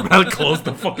alarm. And I close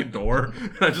the fucking door.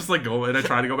 And I just like go and I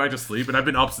try to go back to sleep. And I've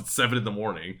been up since 7 in the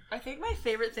morning. I think my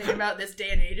favorite thing about this day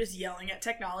and age is yelling at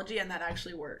technology, and that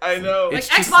actually works. I know. Like, It's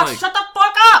just Xbox, like- shut the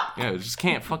fuck up! Yeah, it just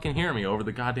can't fucking hear me over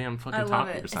the goddamn fucking I love Top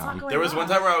it. Gear It's not sound. going There was one off.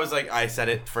 time where I was like, I set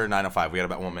it for 9:05. We got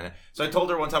about 1 minute. So I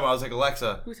told her one time, I was like,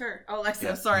 Alexa. Who's her? Oh, Alexa,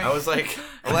 Yeah. sorry. I was like,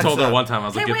 I Alexa. told her one time, I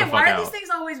was Hey, like, get wait, the why fuck are these out. things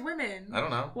always women? I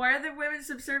don't know. Why are the women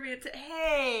subservient to,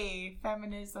 hey,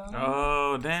 feminism?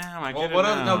 Oh damn! I Well, get what it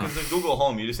else? No, now. because the Google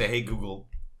Home, you just say, "Hey Google."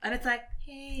 And it's like,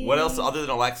 hey. What else other than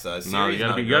Alexa? No, you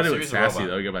gotta do it sassy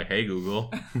though. You gotta be like, hey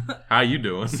Google, how you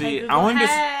doing? Hey, See, Google, I wanted to.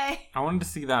 hey. I wanted to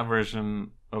see that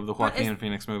version of the What Joaquin is-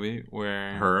 Phoenix movie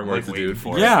where Her, Like, what's the waiting dude?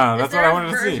 for it. Yeah, Is that's there what I a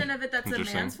wanted to see. version of it that's a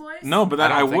Interesting. man's voice? No, but I that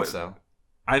don't I think would. so.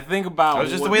 I think about. That was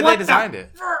just the what- way What they the designed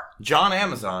it. fur- John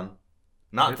Amazon,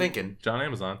 not thinking. John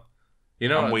Amazon. You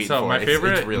know, I'm waiting so for my it. It's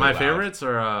really my loud. favorites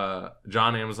are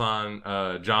John Amazon,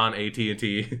 John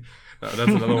AT&T. That's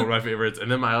another one of my favorites.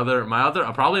 And then my other,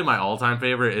 probably my all-time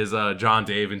favorite is John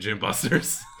Dave and Jim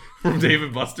Busters from Dave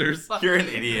and Buster's. You're an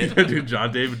idiot. Dude,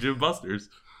 John Dave and Jim Busters.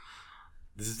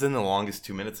 This has been the longest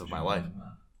 2 minutes of my life.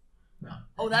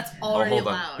 Oh, that's Oh, already hold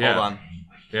on. loud. Yeah. Hold on.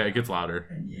 Yeah, it gets louder.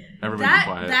 Everybody be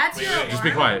quiet. That's your alarm? Just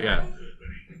be quiet, yeah.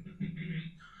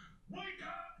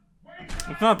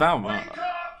 It's not that much.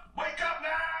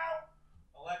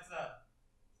 Alexa,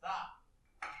 stop.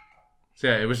 So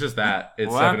yeah, it was just that.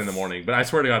 It's Well, 7 in the that's morning. But I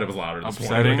swear to God, it was louder this morning.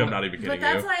 upsetting. Like, I'm not even kidding But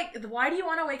that's you. like, why do you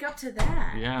want to wake up to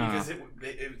that? Yeah. Because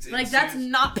it Like, that's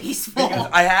not peaceful. Because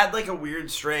I had like a weird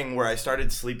string where I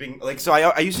started sleeping. Like, so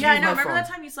I used to Yeah, I use know. my Remember phone. that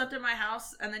time you slept in my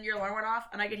house and then your alarm went off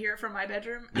and I could hear it from my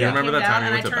bedroom? And Yeah. I Remember came that time down you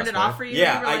and went I to turned Best it off Buy? for you?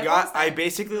 Yeah, and you were like, "What was I that?"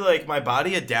 basically like my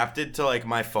body adapted to like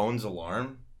my phone's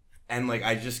alarm, and like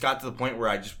I just got to the point where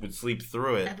I just would sleep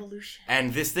through it. Evolution.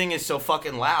 And this thing is so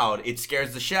fucking loud, it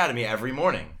scares the shit out of me every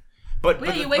morning. But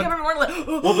Wait, you wake up every morning like,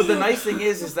 well, but the nice thing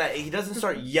is that he doesn't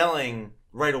start yelling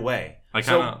right away. I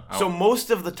So kinda- so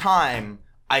most of the time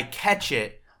I catch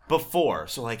it before.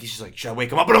 So like he's just like, should I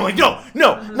wake him up? And I'm like,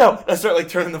 no. I start like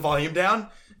turning the volume down,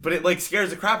 but it like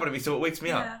scares the crap out of me, so it wakes me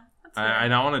up. Yeah, that's I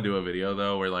now want to do a video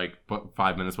though where like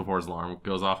 5 minutes before his alarm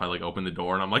goes off, I like open the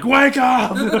door and I'm like, wake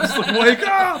up! And I'm just like, wake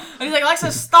up! And he's like,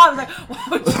 Alexa, stop. He's like, why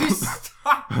would you stop?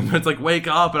 And it's like, wake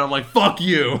up! And I'm like, fuck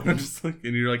you! And I'm just like,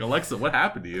 and you're like, Alexa, what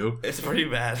happened to you? It's pretty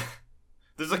bad.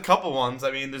 There's a couple ones.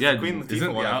 I mean, there's Yeah, the Queen Latifah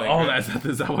isn't, one. yeah, I think, oh, right?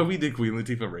 is that why we did Queen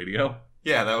Latifah radio?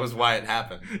 Yeah, that was why it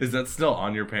happened. Is that still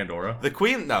on your Pandora? The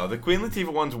Queen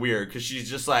Latifah one's weird because she's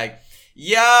just like,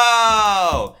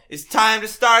 yo, it's time to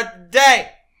start the day.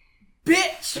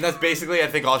 Bitch. And that's basically, I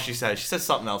think, all she says. She says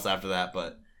something else after that,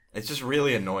 but it's just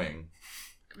really annoying.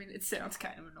 I mean, it sounds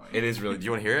kind of annoying. It is really. Do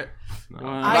you want to hear it? No.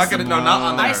 I'm not gonna. No, not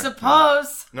on I there.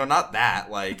 suppose. No, not that.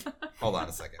 Like, hold on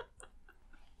a second.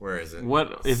 Where is it?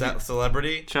 What is it?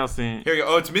 Celebrity? Chelsea? Here we go.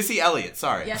 Oh, it's Missy Elliott.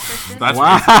 Sorry. Yes, sister. That's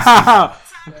Wow.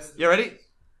 You ready? Wake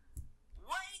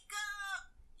up!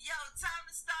 Yo, time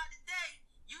to start the day.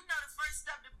 You know the first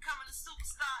step to becoming a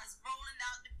superstar is rolling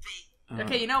out the bed.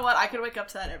 Okay, you know what? I could wake up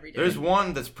to that every day. There's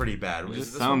one that's pretty bad. It Is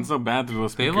just this sounds so bad through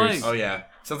those They speakers. like- one? Oh yeah.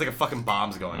 Sounds like a fucking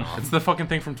bomb's going off. It's the fucking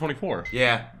thing from 24.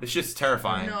 Yeah, this shit's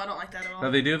terrifying. No, I don't like that at all. No,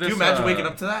 they do this. Do you imagine waking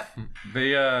up to that?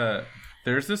 They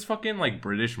There's this fucking like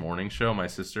British morning show my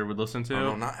sister would listen to. Oh,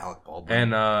 no, not Alec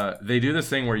Baldwin. And they do this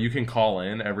thing where you can call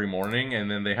in every morning, and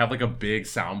then they have like a big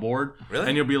soundboard. Really?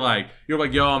 And you're like, yo,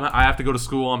 I have to go to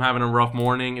school. I'm having a rough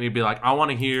morning. And he'd be like, I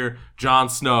want to hear Jon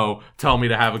Snow tell me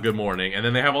to have a good morning. And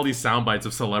then they have all these sound bites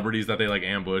of celebrities that they like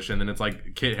ambush, and then it's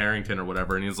like Kit Harington or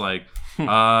whatever, and he's like,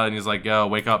 yo,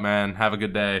 wake up, man, have a a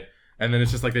good day. And then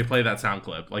it's just like they play that sound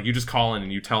clip. Like you just call in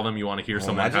and you tell them you want to hear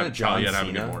someone imagine a tell you to have a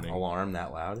John good Cena morning. alarm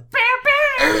that loud.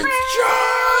 It's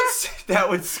John! That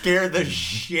would scare the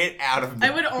shit out of me.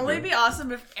 It would only be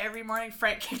awesome if every morning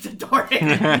Frank kicked the door in.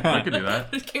 I could do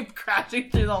that. Just came crashing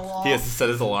through the wall. He has to set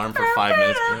his alarm for 5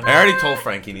 minutes. I already told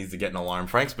Frank he needs to get an alarm.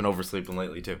 Frank's been oversleeping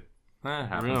lately too. That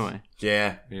happens. Really?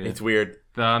 Yeah, it's weird.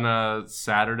 On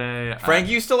Saturday, Frank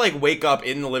used to like wake up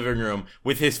in the living room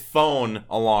with his phone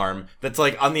alarm that's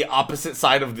like on the opposite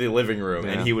side of the living room,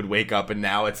 and he would wake up, and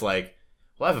now it's like,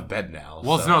 well, I have a bed now.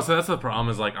 Well, so that's the problem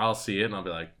is like I'll see it and I'll be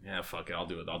like, yeah, fuck it, I'll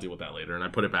do it. I'll deal with that later, and I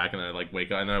put it back and I like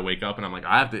wake up and then I wake up and I'm like,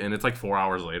 I have to, and it's like 4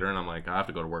 hours later and I'm like, I have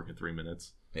to go to work in 3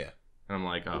 minutes. Yeah, and I'm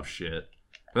like, oh shit.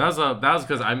 But that was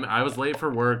because I was late for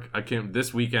work. I came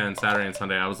this weekend, Saturday and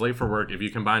Sunday. I was late for work. If you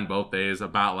combine both days,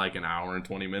 about like an hour and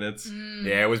 20 minutes.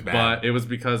 Yeah, it was bad. But it was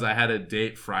because I had a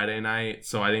date Friday night,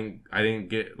 so I didn't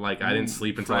get like I didn't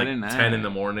sleep until like 10 in the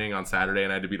morning on Saturday,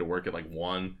 and I had to be to work at like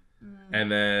 1.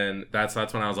 And then that's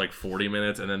when I was like 40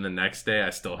 minutes, and then the next day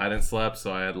I still hadn't slept,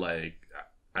 so I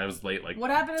was late like what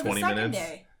happened to 20 the second minutes.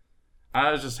 day?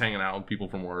 I was just hanging out with people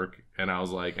from work, and I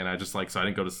was like, so I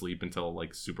didn't go to sleep until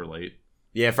like super late.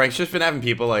 Yeah, Frank's just been having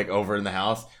people like over in the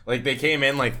house. Like they came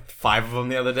in like 5 of them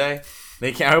the other day.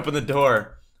 They can't open the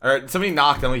door, or somebody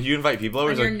knocked. I'm like, you invite people over?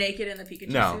 And He's you're like, naked in the Pikachu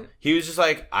no. suit? He was just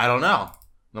like, I don't know.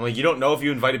 And I'm like, you don't know if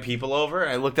you invited people over? And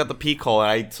I looked at the peek hole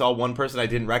and I saw one person I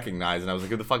didn't recognize, and I was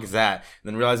like, who the fuck is that?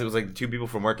 And then realized it was like the 2 people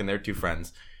from work and their 2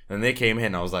 friends. And they came in,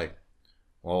 and I was like,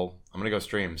 well, I'm gonna go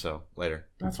stream, so later.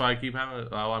 That's why I keep having.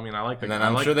 Well, I mean, I like. And then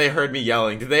I'm sure they heard me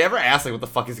yelling. Did they ever ask like what the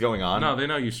fuck is going on? No, they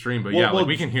know you stream, but Well, like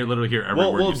we can literally hear every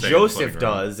word well, you say. Joseph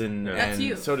does, and That's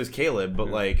you. so does Caleb. But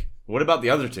like, what about the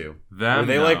other 2? Them, Were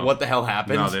they no. like, what the hell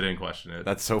happened? No, they didn't question it.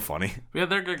 That's so funny. Yeah,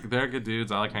 they're good. They're good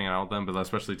dudes. I like hanging out with them, but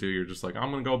especially too, you're just like,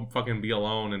 I'm gonna go fucking be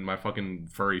alone in my fucking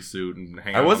furry suit and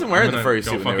hang out. I wasn't wearing the furry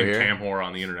go suit when they fucking were here. cam whore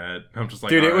on the internet. I'm just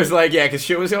like, Dude, it all was right. like, yeah, because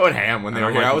shit was going ham when they And were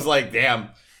I'm here. like- I was like, damn.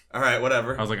 All right,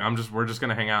 whatever. I was like, we're just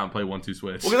gonna hang out and play 1-2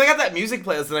 switch. Well, because I got that music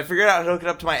playlist, and I figured out how to hook it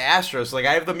up to my Astro. So, like,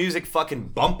 I have the music fucking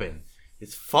bumping.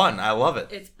 It's fun. I love it.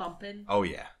 It's bumping. Oh,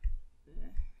 yeah.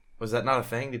 Was that not a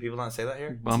thing? Did people not say that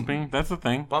here? Bumping? That's the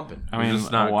thing. Bumping. I mean, You're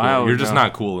just not a while cool. You're just ago.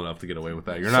 not cool enough to get away with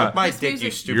that. You're Suck not. my This dick, music-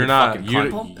 you stupid You're not. fucking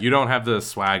cunt. You don't have the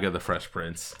swag of the Fresh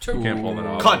Prince. You can't pull that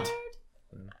off. Cunt.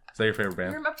 Is that your favorite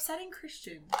band? You're an upsetting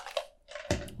Christian.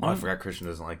 Oh, I forgot Christian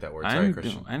doesn't like that word. I Sorry, didn't,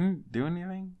 Christian. I didn't do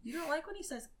anything. You don't like when he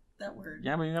says that word.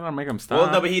 Yeah, but you gotta make him stop.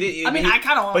 Well, no, but he did. I mean, I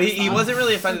kind of want But to he stop. wasn't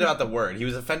really offended about the word. He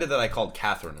was offended that I called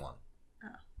Catherine one.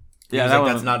 He yeah, was that like,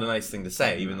 was, that's not a nice thing to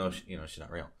say, even though she's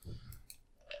not real.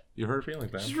 You hurt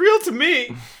feelings, man. She's real to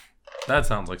me. That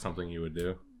sounds like something you would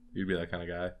do. You'd be that kind of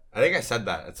guy. I think I said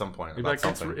that at some point You'd be about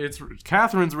like, something. it's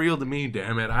Catherine's real to me.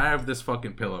 Damn it! I have this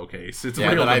fucking pillowcase. It's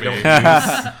Yeah, real that to I me. don't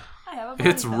I have a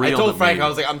It's body real. I told to Frank, me. I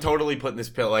was like, I'm totally putting this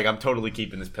pillow, like, I'm totally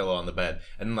keeping this pillow on the bed.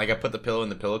 And then, like, I put the pillow in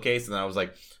the pillowcase, and then I was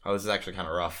like, oh, this is actually kind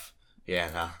of rough. Yeah,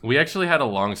 nah. We actually had a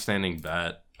long-standing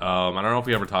bet. I don't know if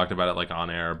we ever talked about it like on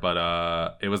air,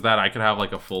 but it was that I could have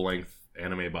like a full-length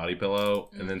anime body pillow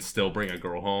and then still bring a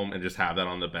girl home and just have that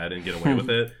on the bed and get away with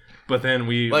it. But then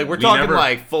we're Like, talking, never,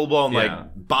 like, full-blown, Yeah. like,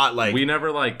 bot, like, we never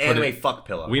like put anime it, fuck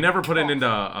pillow. we never put it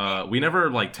into we never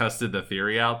like tested the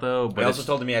theory out though. But But I also it's-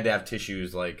 told him he had to have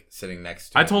tissues, like, sitting next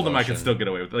to I it, told him I could lotion. still get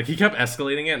away with it. Like he kept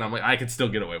escalating it, and I'm like, I could still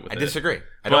get away with I it. disagree.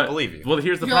 I But- don't believe you. Well,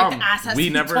 here's the You're like, problem. the ass has we to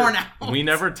be never, torn out. we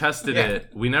never tested Yeah. it.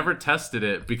 We never tested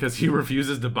it because he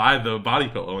refuses to buy the body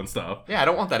pillow and stuff. Yeah, I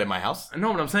don't want that in my house. No,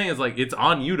 what I'm saying is like it's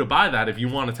on you to buy that if you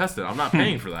want to test it. I'm not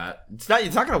paying for that. It's not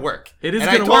going to work. It is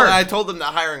And gonna work. I told them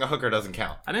that hiring a hooker doesn't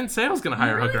count. I didn't say I was gonna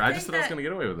hire a really hooker. I think just said I was that- gonna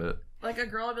get away with it. Like a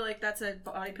girl would be like, "That's a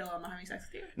body pillow. I'm not having sex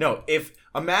with you." No,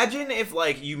 imagine if,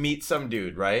 like, you meet some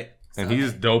dude, right? And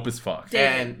he's dope as fuck.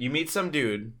 David. And you meet some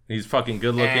dude. He's fucking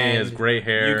good looking. He has And great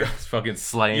hair. you go- He's fucking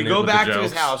slaying You it go with back the to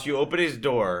his jokes. house. You open his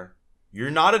door.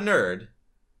 You're not a nerd,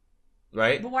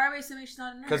 right? But why are we assuming she's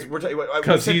not a nerd? Because we're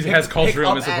Because he has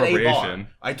cultural misappropriation.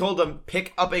 I told him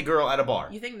pick up a girl at a bar.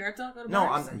 You think nerds don't go to No,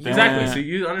 bars? I'm Exactly. Yeah. So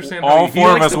you understand. All how he four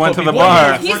of likes us to went put to the people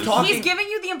bar. in. We're He's, talking- he's giving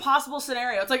you the impossible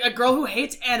scenario. It's like a girl who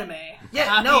hates anime. Yeah,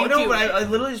 How no, do you no, do but it? I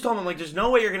literally just told him, like, there's no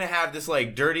way you're gonna have this,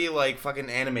 like, dirty, like, fucking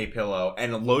anime pillow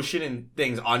and lotion and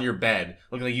things on your bed,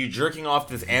 looking like you jerking off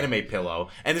this anime pillow,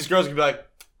 and this girl's gonna be like,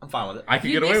 I'm fine with it. I could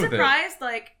You'd get away be with it. surprised,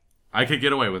 like, I could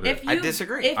get away with it. If I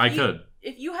disagree. If I you, could.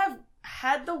 If you have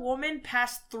had the woman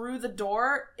pass through the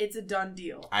door, it's a done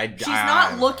deal. She's I not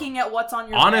don't looking at what's on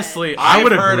your Honestly, bed. I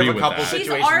would I've heard agree of a with couple that. She's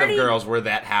situations already- of girls where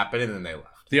that happened and then they left.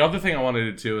 The other thing I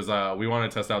wanted to do is we wanted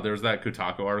to test out. There was that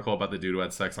Kotaku article about the dude who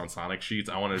had sex on Sonic sheets.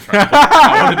 I wanted to try to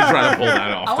pull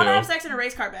that off I want to have too. sex in a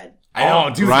race car bed. I know. Oh,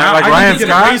 dude, Ryan- now like I Ryan need to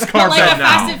get Scott? a race car But like bed a now.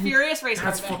 Fast and Furious race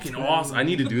That's car bed. fucking awesome. I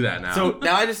need to do that now. So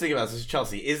now I just think about this,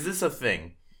 Chelsea. Is this a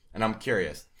thing? And I'm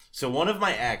curious. So one of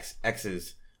my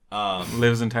exes,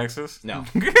 Lives in Texas? no.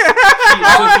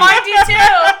 Oh, mine do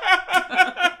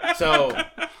too. So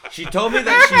she told me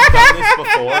that she's done this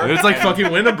before. it's like fucking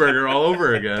Winneberger all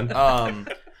over again.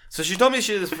 So she told me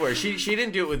she did this before. She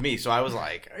didn't do it with me, so I was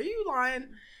like, "Are you lying?"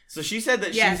 So she said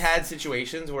that Yes. she's had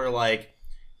situations where, like,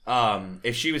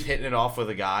 if she was hitting it off with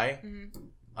a guy,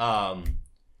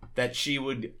 that she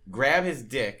would grab his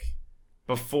dick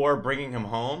before bringing him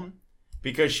home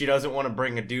because she doesn't want to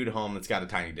bring a dude home that's got a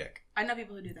tiny dick. I know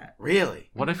people who do that. Really?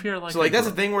 What if you're like... So, like, that's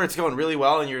a thing where it's going really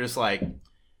well, and you're just like,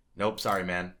 "Nope, sorry,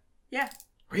 man." Yeah.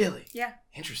 Really? Yeah.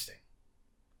 Interesting.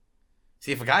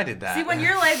 See, if a guy did that, See, when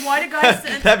you're like, why do guys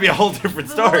send... that'd be a whole different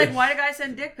Well, story. like, why do guys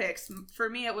send dick pics? For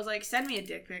me, it was like, send me a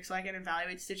dick pic so I can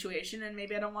evaluate the situation, and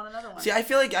maybe I don't want another one. See, I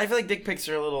feel like dick pics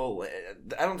are a little.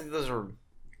 I don't think those are.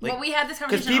 Like, but we had this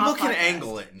because conversation people off can podcast.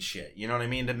 angle it and shit. You know what I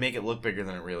mean? To make it look bigger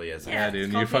than it really is. Yeah. Yeah, it's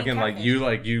dude. called You fucking being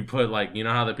like you put like you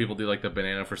know how that people do like the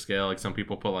banana for scale. Like some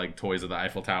people put like toys of the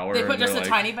Eiffel Tower. They put and just they're a like,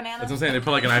 tiny banana? That's what I'm saying. They put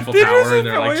like an Eiffel Did you Tower say and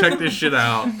they're like, toys? check this shit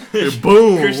out. And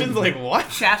boom. Christian's like,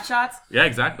 what? Shaft shots? Yeah,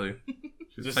 exactly.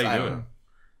 Just how I you do don't it. know.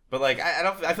 But like, I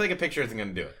don't. I feel like a picture isn't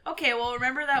gonna do it. Okay, well,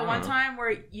 remember that one know. time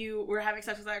where you were having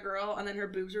sex with that girl, and then her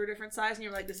boobs were a different size, and you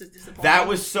were like, this is disappointing? That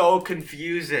was so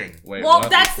confusing. Wait, Well, what?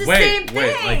 that's the same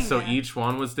Wait, like thing. so each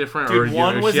one was different, or Dude,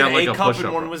 one was she an had like A a cup push-up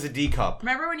and one row? was a D cup.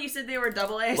 Remember when you said they were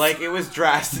double A's? Like it was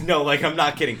drastic. No, like I'm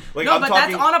not kidding. Like no, I'm but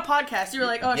talking. that's on a podcast. You were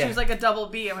like, oh, Yeah. she was like a double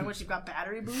B. I'm like, what, she got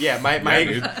battery boobs? Yeah, my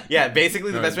Yeah, dude.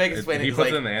 Basically, the No, best way I can explain it he is puts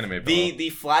like it in the anime. the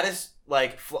flattest,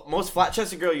 like most flat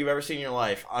chested girl you've ever seen in your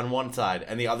life on one side,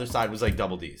 and the other side was like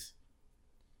double D's.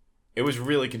 It was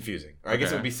really confusing. Or I guess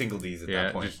it Okay. would be single D's at Yeah,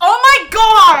 that point. just- Oh my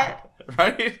god!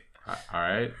 Right? All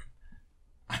right.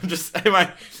 I'm just. Am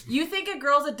I? You think a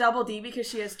girl's a double D because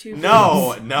she has two boobs?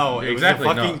 No. It Exactly.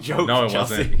 was a fucking no, joke. no, it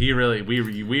Chelsea. wasn't. He really.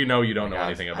 We know you don't know Yeah.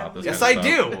 anything about this. Yes, kind I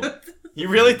of do. stuff. You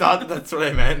really thought that that's what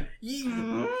I meant?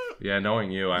 Yeah,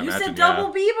 knowing you, I You imagine. said double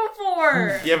yeah. B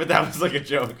before. Yeah, but that was like a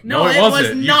joke. No, it was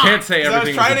wasn't. You not. can't say 'Cause I was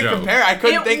everything trying was a to joke. compare. I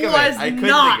couldn't It think of was it. I couldn't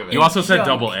not. think of it. You also said Joke.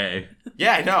 double A.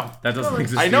 Yeah, I know. That doesn't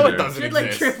exist. I know either. it doesn't She had like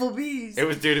exist. triple B's. It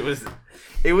was, dude.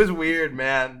 It was weird,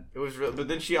 man. It was real. But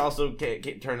then she also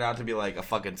turned out to be like a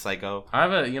fucking psycho. I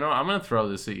have a. You know, I'm gonna throw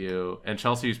this at you, and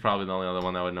Chelsea's probably the only other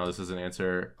one that would know this as an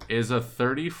answer. Is a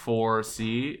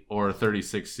 34C or a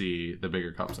 36C the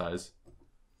bigger cup size?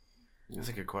 That's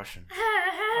a good question.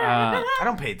 Uh, I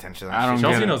don't pay attention to that I don't shit.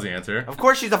 Chelsea get it. knows the answer. Of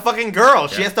course, she's a fucking girl.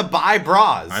 She Yeah. has to buy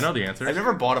bras. I know the answer. I've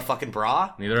never bought a fucking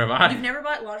bra. Neither have I. You've never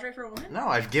bought lingerie for a woman? No,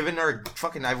 I've given her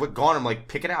fucking. I've gone. I'm like,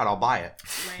 pick it out. I'll buy it.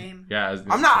 Lame. Yeah.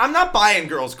 I'm not buying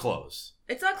girls' clothes.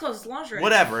 It's not clothes, it's lingerie.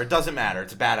 Whatever. It doesn't matter.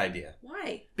 It's a bad idea.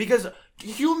 Why? Because can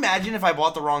you imagine if I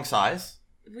bought the wrong size?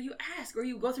 Well, you ask or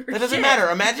you go through her That doesn't shit. matter.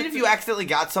 Imagine if you accidentally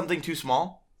got something too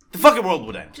small. The fucking world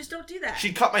would end. Just don't do that.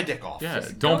 She'd cut my dick off. Yeah.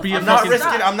 Just Don't go be a I'm not fucking.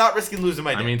 risking. I'm not risking losing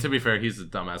my dick. I mean, to be fair, he's a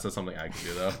dumbass. That's something I can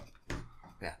do though.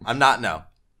 yeah, I'm not. No,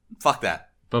 fuck that.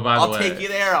 But by the I'll way, take you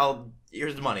there.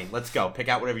 Here's the money. Let's go. Pick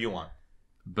out whatever you want.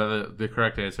 But the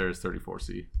correct answer is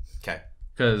 34C. Okay.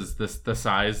 Because the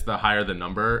size, the higher the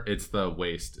number, it's the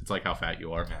waist. It's like how fat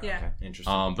you are. Yeah. Okay.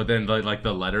 Interesting. But then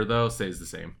the letter though stays the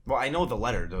same. Well, I know the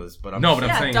letter does, but I'm No, but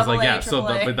Yeah, I'm saying is double like A, yeah. So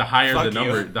triple A. but the higher Fuck the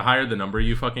number, you. the higher the number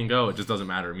you fucking go, it just doesn't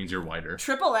matter. It means you're wider.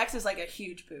 Triple X is like a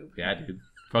huge boob. Yeah, dude.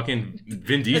 Fucking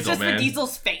Vin Diesel, It's just man. Vin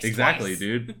Diesel's face. Exactly, twice.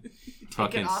 dude.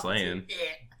 Fucking off, slaying. Yeah.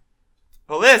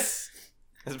 Well, this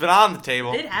has been on the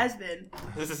table. It has been.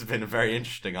 This has been very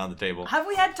interesting on the table. Have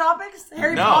we had topics?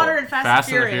 Harry No. Potter and Fast, Fast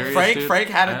and and the Furious. Furious. Frank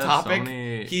had I a have so topic.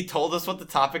 many- He told us what the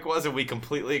topic was, and we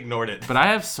completely ignored it. But I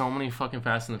have so many fucking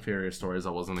Fast and the Furious stories I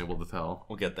wasn't able to tell.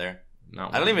 We'll get there.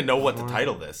 Not I don't even know what to one.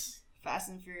 title this. Fast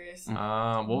and Furious. What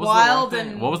was Wild the one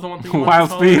thing? and- What was the one thing? you Wild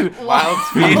wanted to call it? Speed. Wild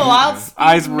Speed. Wild Speed.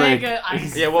 Ice break. Mega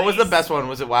Ice Yeah, what was the Race. best one?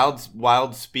 Was it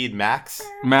Wild Speed Max?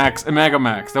 Max and Mega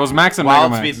Max. That was Max and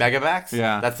Wild Mega Speed Max. Megamax?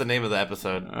 Yeah. That's the name of the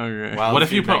episode. Okay. Wild What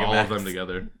if you Speed put all of Megamax. them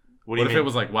together? What What do if you it mean?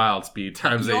 was like Wild Speed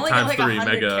times You 8 only times get, like, 3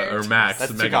 100 mega or characters. max?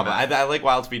 That's too mega complicated. max. I like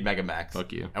Wild Speed Megamax.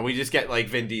 Fuck you. And we just get like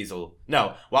Vin Diesel.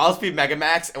 No, Wild Speed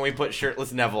Megamax, and we put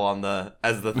shirtless Neville on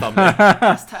as the thumbnail.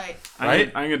 That's tight. Right?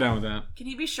 I can get down with that. Can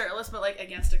he be shirtless but like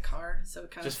against a car? So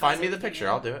it kind Just of find me the picture.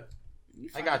 I'll do it.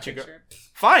 I got you, girl. Picture.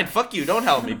 Fine, fuck you. Don't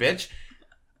help me, bitch.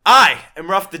 I am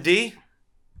Rough the D.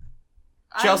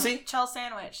 Chelsea? Chell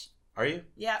sandwich. Are you?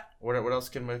 Yeah. What else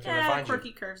can I Yeah, find quirky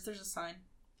you? curves. There's a sign.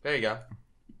 There you go.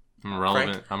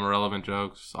 I'm irrelevant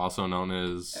jokes, also known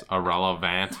as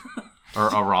irrelevant. Or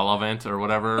irrelevant, or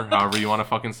whatever, however you want to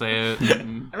fucking say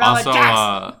it. Also,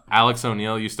 Alex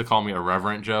O'Neill used to call me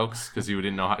irreverent jokes because he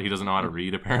doesn't know how to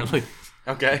read. Apparently,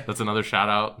 Okay. that's another shout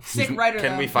out. Sick writer.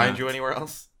 Can though. we find you anywhere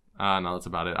else? No, that's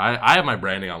about it. I have my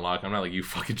branding on lock. I'm not like you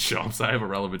fucking chumps. I have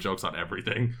irrelevant jokes on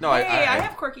everything. No, Hey, I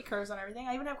have quirky curves on everything.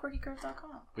 I even have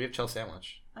quirkycurves.com. we have Chell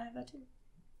Sandwich. I have that too.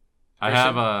 I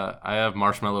have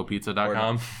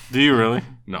marshmallowpizza.com. Do you really?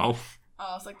 No. Oh,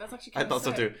 I was like, that's actually I kind of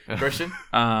thought so too. Christian?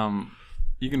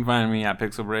 You can find me at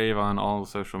Pixel Brave on all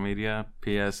social media: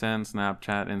 PSN,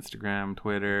 Snapchat, Instagram,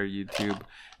 Twitter, YouTube.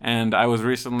 And I was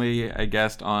recently a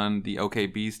guest on the OK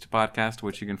Beast podcast,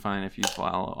 which you can find if you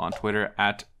follow on Twitter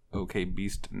at OK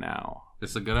Beast Now.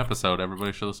 It's a good episode.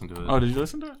 Everybody should listen to it. Oh, did you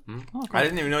listen to it? Hmm? Oh, cool. I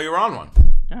didn't even know you were on one.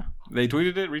 Yeah, they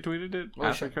tweeted it, retweeted it, Oh,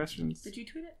 asked shit. questions. Did you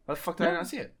tweet it? What the fuck did I not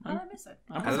see it? How did I miss it?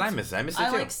 How did I miss it? I missed it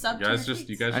I too. like subbed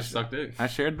You guys just suck dick. I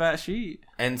shared that sheet.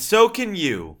 And so can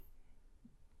you.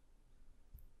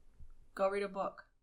 Go read a book.